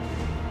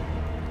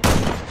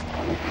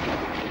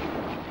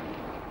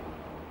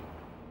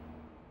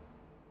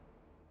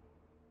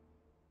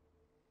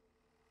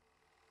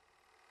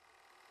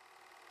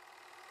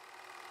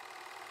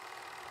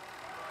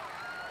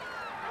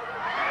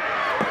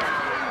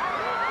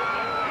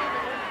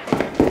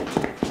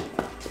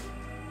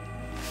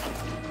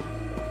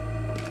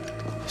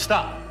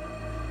 Stop.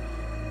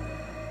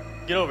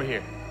 Get over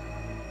here.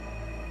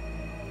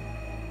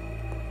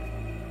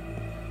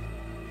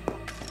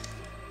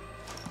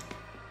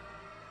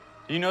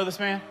 You know this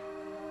man?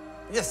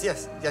 Yes,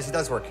 he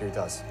does work here, he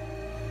does.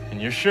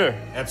 And you're sure?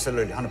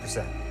 Absolutely,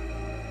 100%.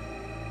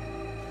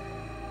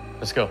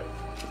 Let's go.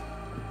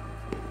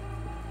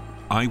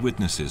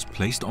 Eyewitnesses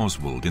placed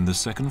Oswald in the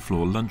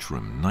second-floor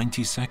lunchroom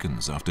 90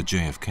 seconds after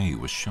JFK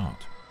was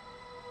shot.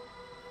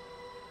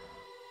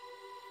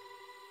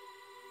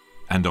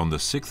 And on the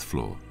 6th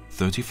floor,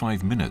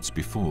 35 minutes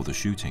before the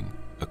shooting,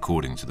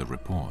 according to the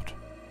report.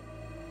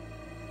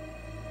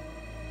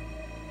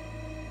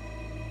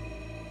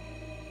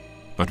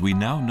 But we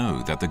now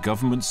know that the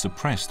government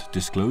suppressed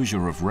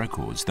disclosure of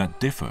records that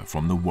differ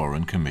from the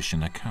Warren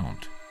Commission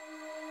account.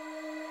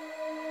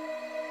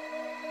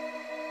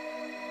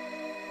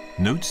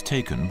 Notes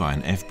taken by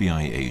an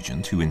FBI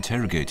agent who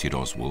interrogated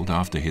Oswald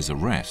after his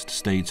arrest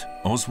state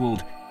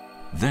Oswald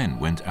then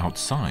went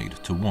outside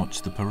to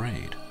watch the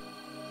parade.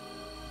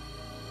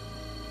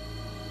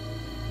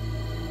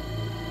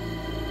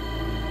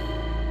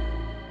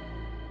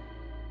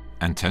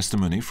 And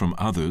testimony from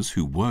others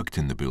who worked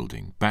in the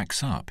building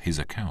backs up his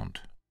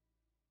account.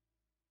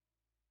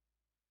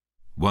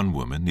 One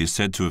woman is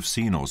said to have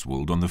seen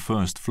Oswald on the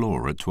first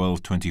floor at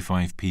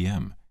 12:25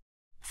 p.m.,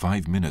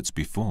 5 minutes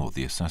before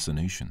the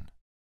assassination.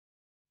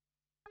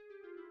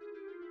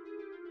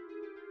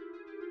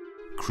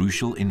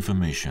 Crucial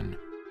information.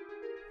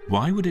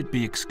 Why would it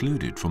be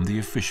excluded from the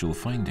official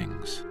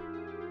findings?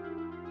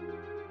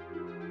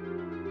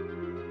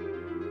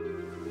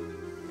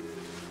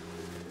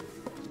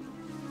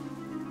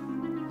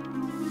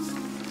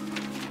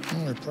 The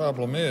only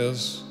problem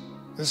is,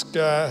 this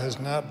guy has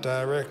not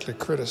directly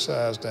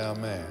criticized our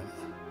man.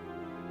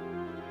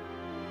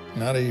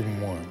 Not even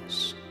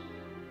once.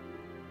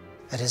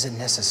 That isn't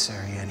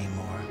necessary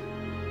anymore.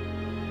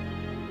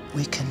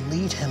 We can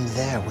lead him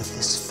there with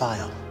this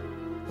file.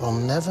 We'll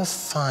never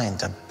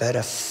find a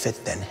better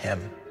fit than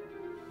him.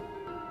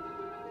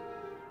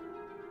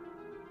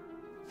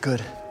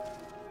 Good.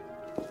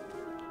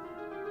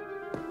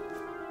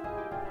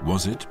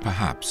 Was it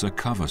perhaps a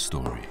cover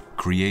story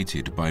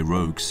created by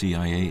rogue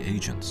CIA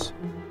agents?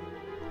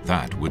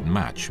 That would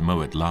match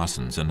Moet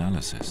Larsen's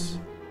analysis.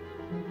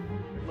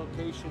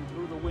 Location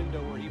through the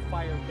window where he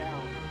fired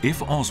down.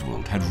 If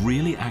Oswald had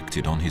really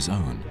acted on his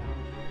own,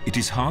 it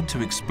is hard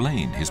to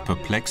explain his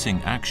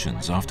perplexing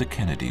actions after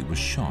Kennedy was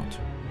shot.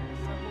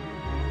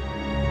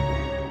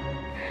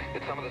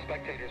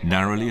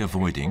 Narrowly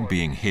avoiding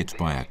being hit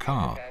by a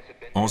car,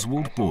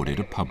 Oswald boarded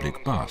a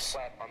public bus,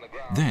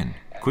 then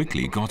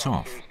quickly got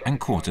off and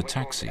caught a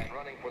taxi.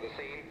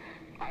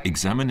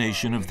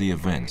 Examination of the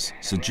events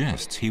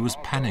suggests he was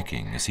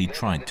panicking as he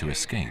tried to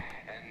escape.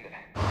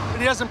 But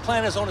he doesn't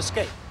plan his own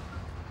escape.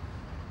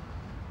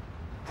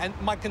 And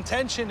my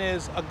contention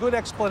is a good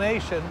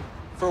explanation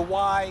for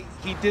why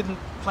he didn't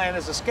plan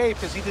his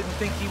escape is he didn't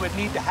think he would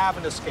need to have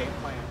an escape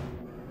plan.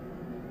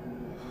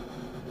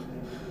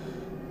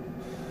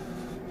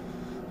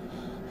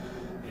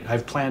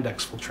 I've planned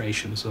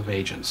exfiltrations of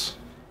agents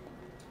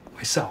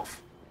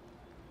myself.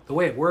 The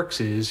way it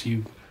works is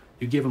you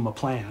give them a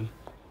plan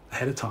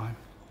ahead of time.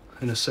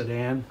 In a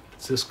sedan,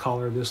 it's this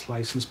color, this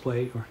license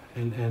plate,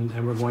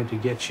 and we're going to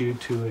get you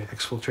to an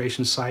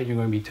exfiltration site. You're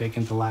going to be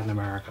taken to Latin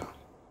America.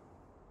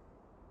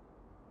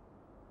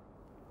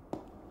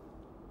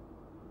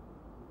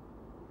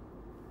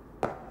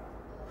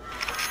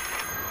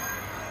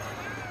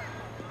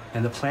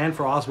 And the plan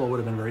for Oswald would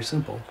have been very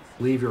simple.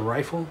 Leave your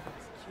rifle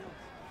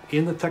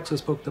in the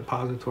Texas Book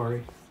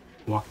Depository,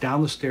 walk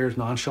down the stairs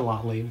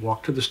nonchalantly,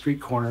 walk to the street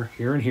corner,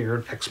 here and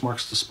here, X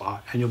marks the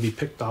spot, and you'll be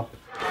picked up.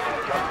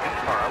 Just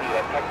confirmed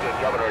that Texas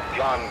Governor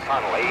John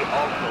Connally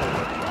also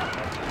was shot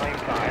at the same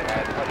time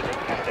as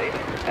President Kennedy,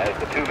 as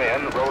the two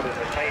men rode in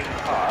the same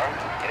car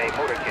in a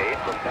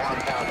motorcade from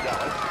downtown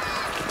Dallas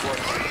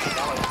towards the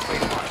Dallas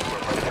Street Park,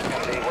 where President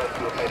Kennedy was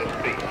to have made a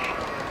speech.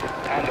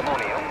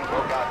 Pandemonium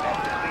broke out at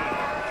the scene.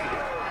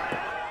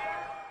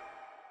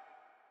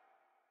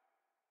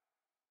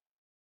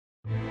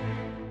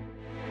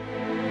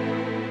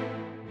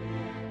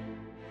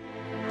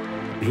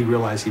 He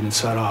realized he'd been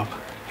set up.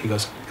 He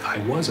goes, I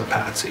was a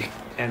patsy,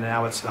 and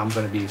now I'm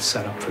going to be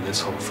set up for this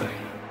whole thing.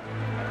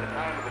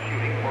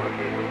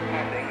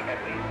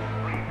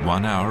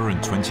 1 hour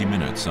and 20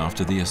 minutes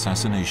after the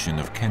assassination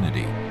of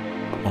Kennedy,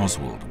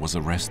 Oswald was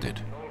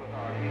arrested.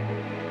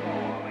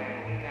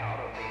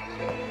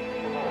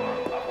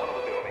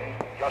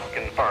 Just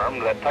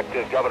confirmed that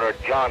Texas Governor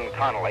John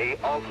Connally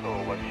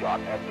also was shot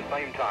at the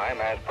same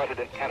time as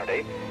President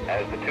Kennedy,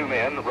 as the two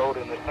men rode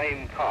in the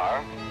same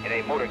car in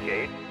a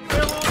motorcade.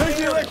 Who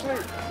do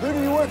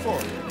you work for?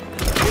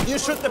 Did you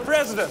shoot the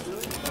president?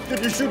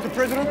 Did you shoot the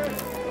president?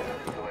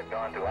 Who had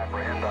gone to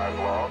apprehend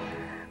Oswald,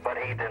 but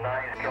he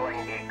denies killing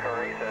E.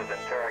 Curry, says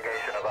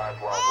interrogation of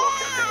Oswald will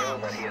continue,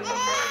 that he is a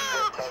very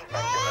good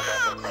suspect in the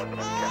death of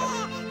President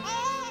Kennedy.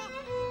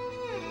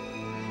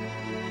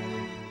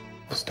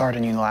 We'll start a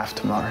new life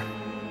tomorrow.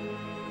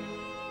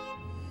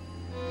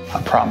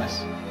 I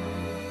promise.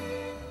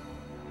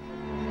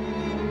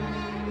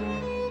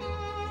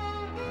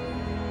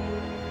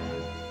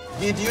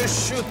 Did you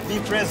shoot the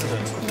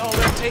president? No,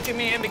 they're taking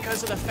me in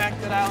because of the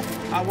fact that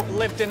I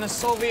lived in the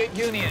Soviet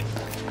Union.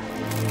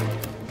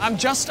 I'm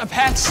just a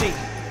patsy.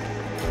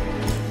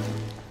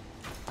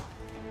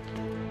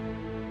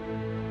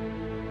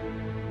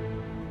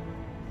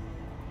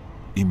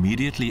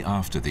 Immediately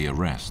after the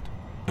arrest,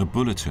 a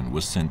bulletin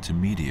was sent to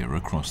media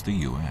across the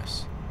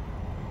US.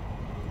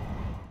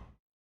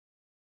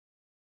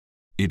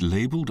 It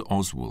labeled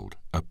Oswald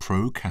a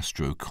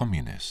pro-Castro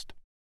communist.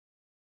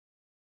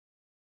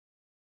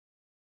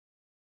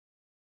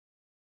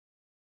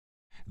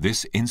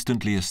 This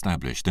instantly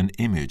established an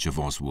image of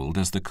Oswald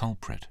as the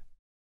culprit.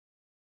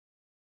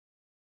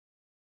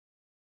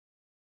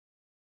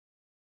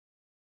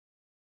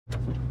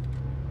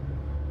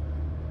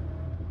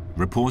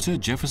 Reporter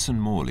Jefferson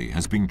Morley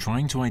has been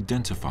trying to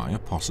identify a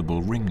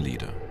possible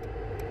ringleader.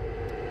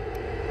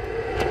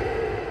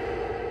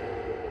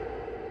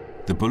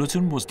 The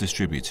bulletin was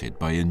distributed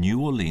by a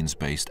New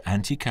Orleans-based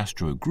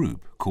anti-Castro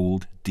group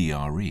called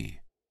DRE.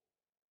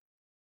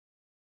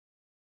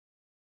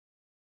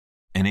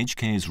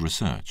 NHK's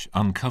research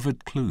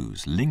uncovered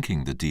clues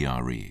linking the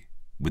DRE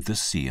with the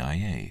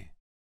CIA.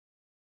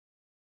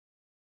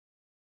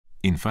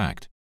 In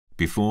fact,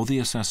 before the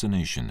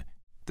assassination,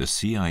 the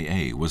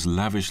CIA was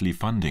lavishly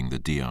funding the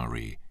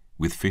DRE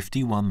with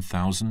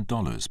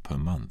 $51,000 per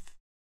month.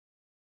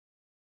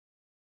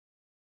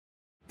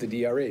 The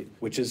DRE,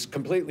 which is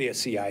completely a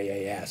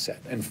CIA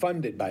asset and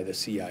funded by the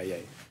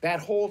CIA.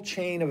 That whole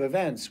chain of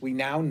events we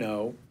now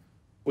know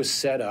was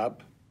set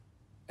up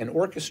and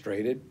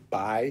orchestrated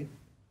by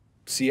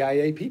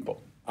CIA people.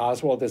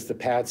 Oswald is the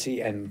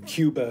patsy and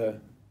Cuba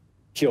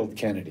killed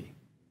Kennedy.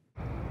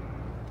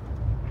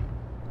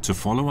 To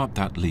follow up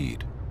that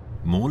lead,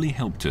 Morley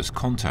helped us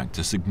contact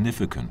a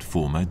significant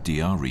former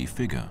DRE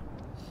figure.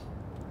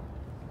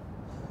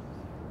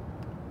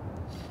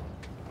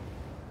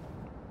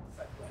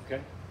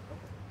 Okay.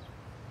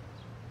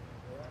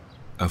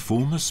 A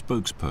former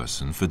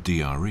spokesperson for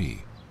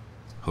DRE,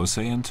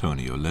 Jose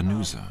Antonio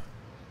Lanuza.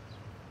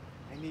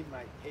 I need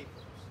my papers.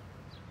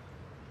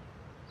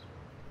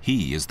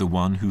 He is the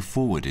one who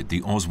forwarded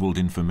the Oswald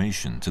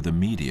information to the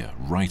media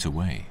right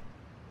away.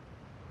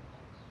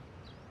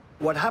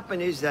 What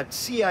happened is that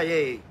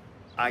CIA,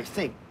 I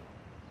think,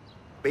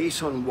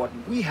 based on what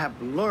we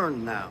have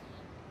learned now,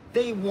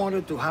 they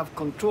wanted to have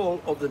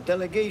control of the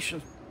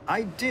delegation.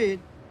 I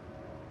did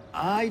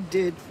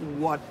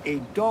what a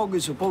dog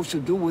is supposed to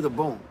do with a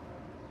bone.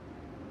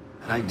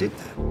 And I did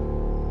that.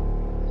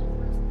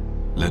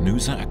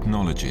 Lanuza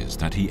acknowledges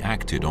that he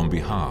acted on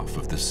behalf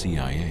of the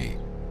CIA.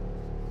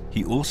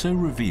 He also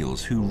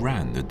reveals who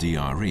ran the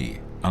DRE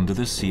under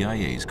the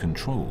CIA's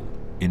control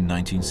in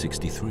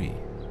 1963.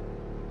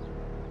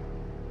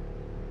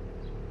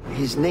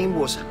 His name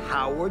was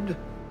Howard,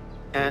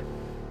 and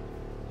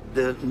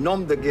the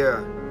nom de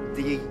guerre,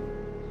 the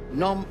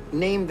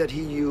name that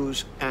he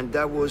used, and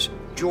that was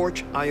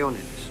George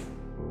Ioannidis.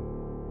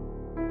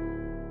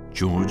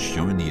 George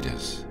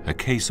Ioannidis, a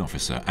case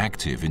officer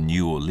active in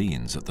New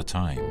Orleans at the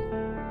time.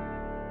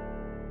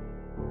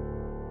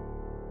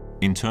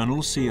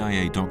 Internal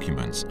CIA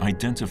documents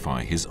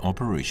identify his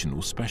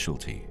operational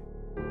specialty.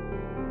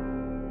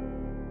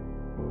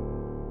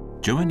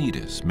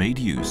 Ioannidis made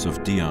use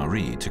of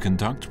DRE to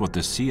conduct what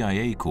the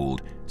CIA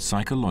called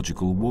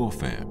psychological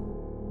warfare,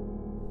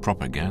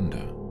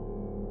 propaganda.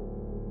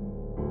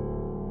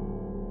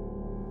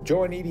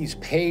 Ioannidis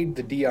paid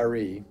the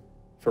DRE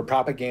for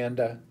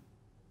propaganda,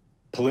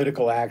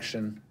 political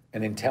action,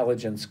 and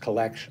intelligence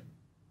collection.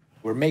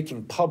 We're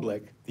making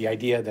public the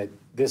idea that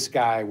this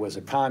guy was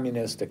a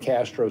communist, a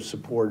Castro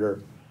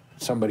supporter,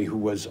 somebody who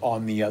was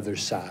on the other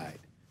side.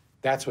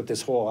 That's what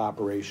this whole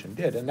operation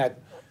did, and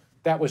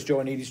that was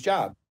Ioannidis'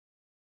 job.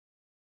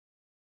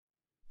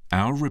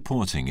 Our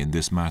reporting in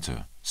this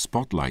matter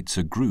spotlights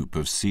a group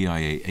of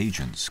CIA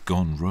agents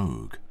gone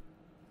rogue.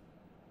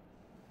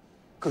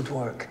 Good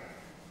work.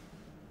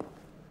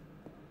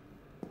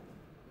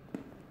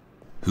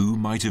 Who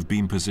might have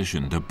been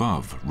positioned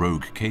above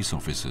rogue case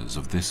officers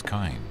of this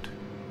kind?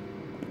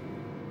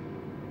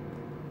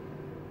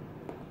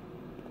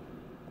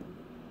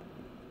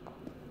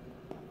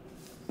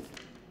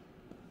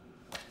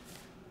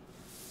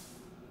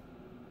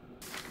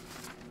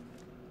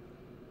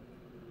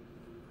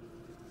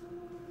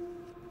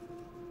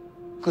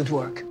 Good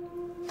work.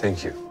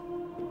 Thank you.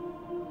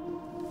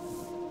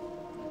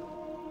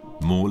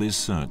 Morley's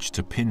search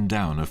to pin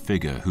down a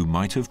figure who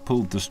might have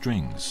pulled the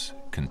strings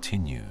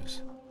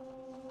continues.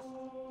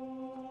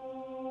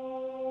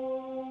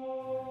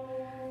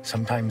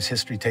 Sometimes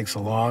history takes a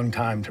long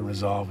time to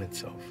resolve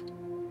itself.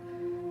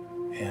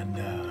 And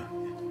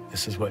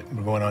this is what,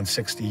 we're going on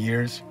 60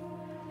 years.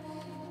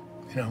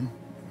 You know,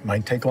 it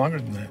might take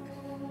longer than that.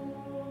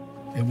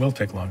 It will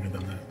take longer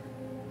than that.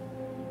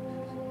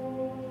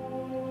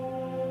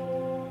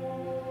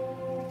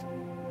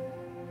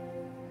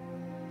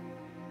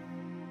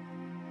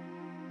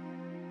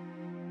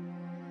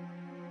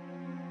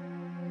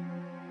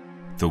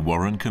 The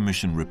Warren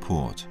Commission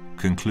report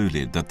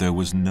concluded that there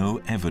was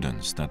no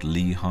evidence that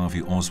Lee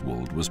Harvey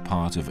Oswald was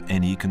part of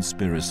any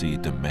conspiracy,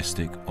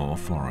 domestic or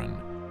foreign.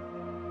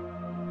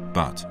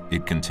 But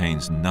it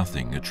contains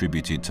nothing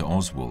attributed to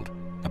Oswald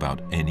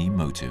about any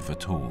motive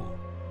at all.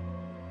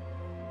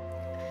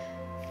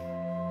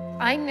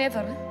 I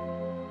never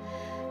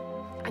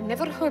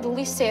heard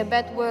Lee say a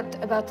bad word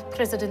about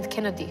President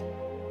Kennedy.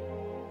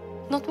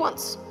 Not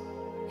once.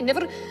 I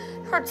never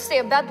heard say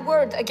a bad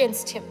word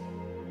against him.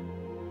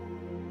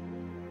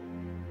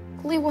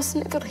 Lee was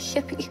never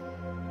happy,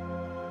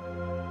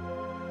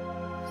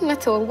 no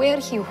matter where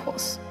he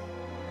was.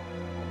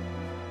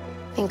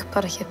 I think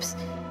perhaps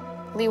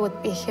Lee would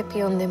be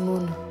happy on the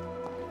moon.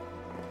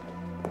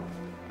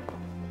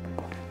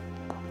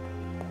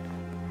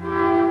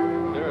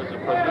 There is the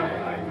president.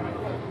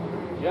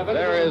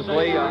 There is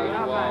Lee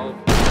Oswald.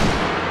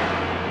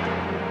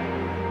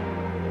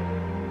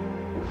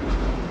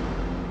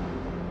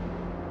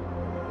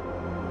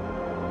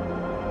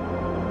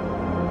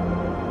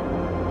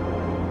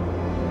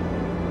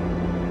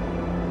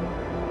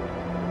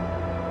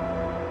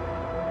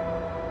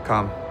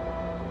 Come,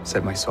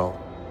 said my soul.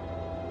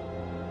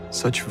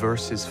 Such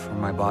verses for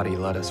my body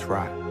let us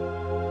write,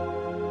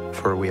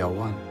 for we are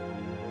one.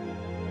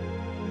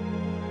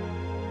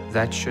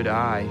 That should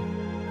I,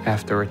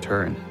 after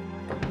return,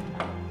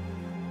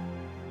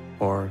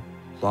 or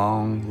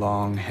long,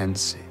 long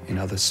hence in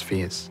other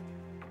spheres,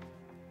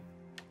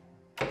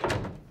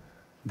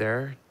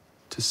 there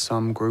to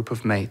some group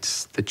of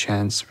mates the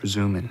chance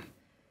resuming,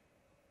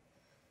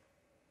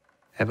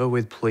 ever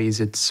with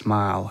pleased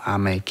smile I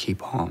may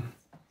keep on.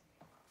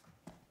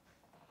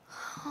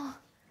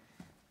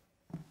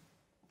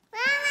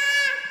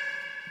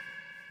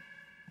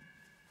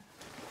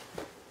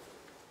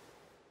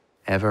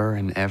 Ever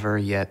and ever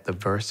yet the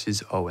verse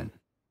is owing,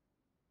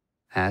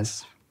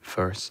 as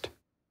first,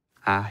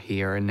 I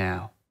here and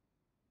now,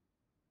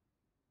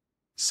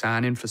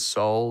 signing for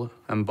soul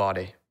and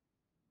body,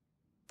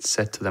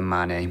 set to them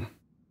my name.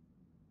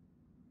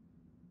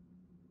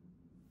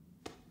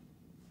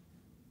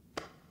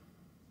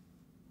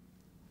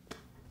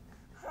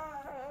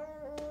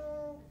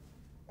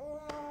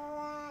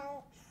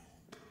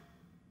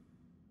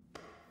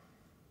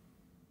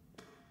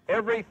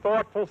 Every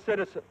thoughtful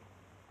citizen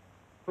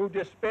who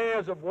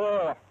despairs of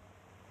war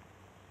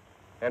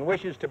and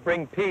wishes to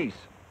bring peace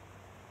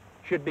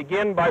should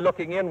begin by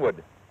looking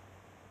inward,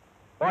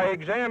 by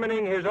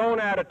examining his own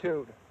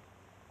attitude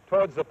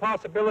towards the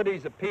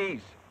possibilities of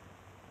peace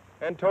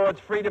and towards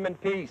freedom and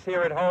peace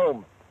here at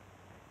home.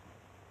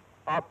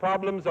 Our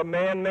problems are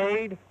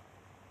man-made,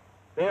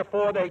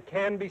 therefore they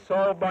can be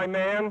solved by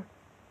man,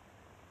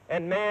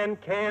 and man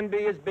can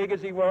be as big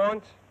as he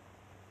wants.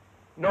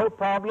 No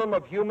problem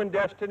of human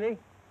destiny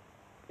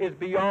is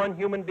beyond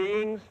human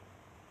beings.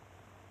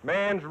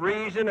 Man's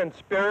reason and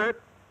spirit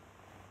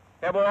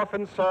have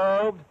often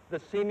solved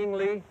the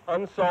seemingly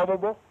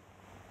unsolvable,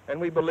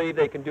 and we believe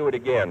they can do it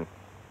again.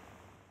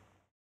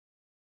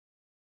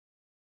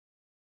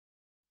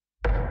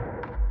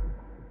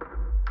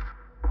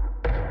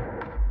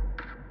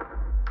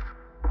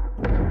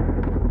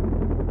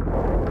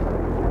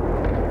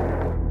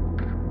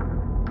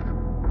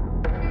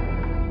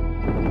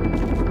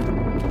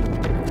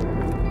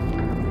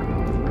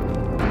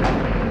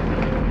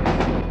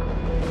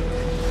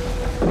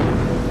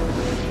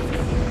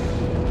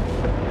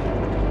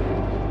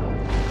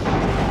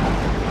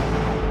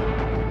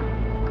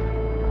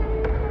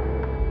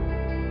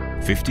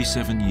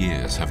 "57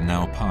 years have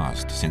now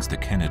passed since the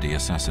Kennedy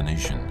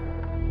assassination.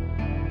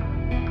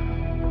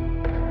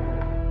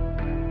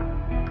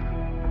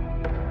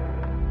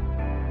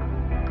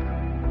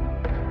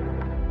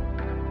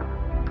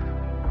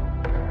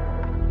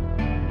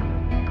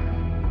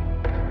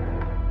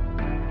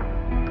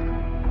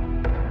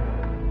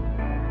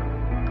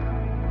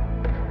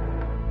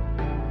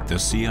 The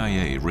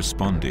CIA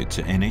responded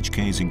to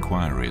NHK's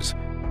inquiries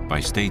by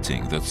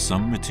stating that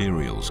some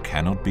materials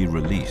cannot be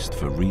released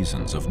for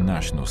reasons of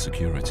national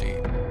security.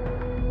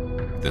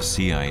 The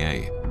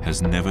CIA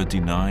has never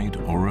denied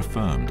or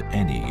affirmed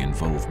any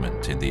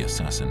involvement in the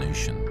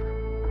assassination.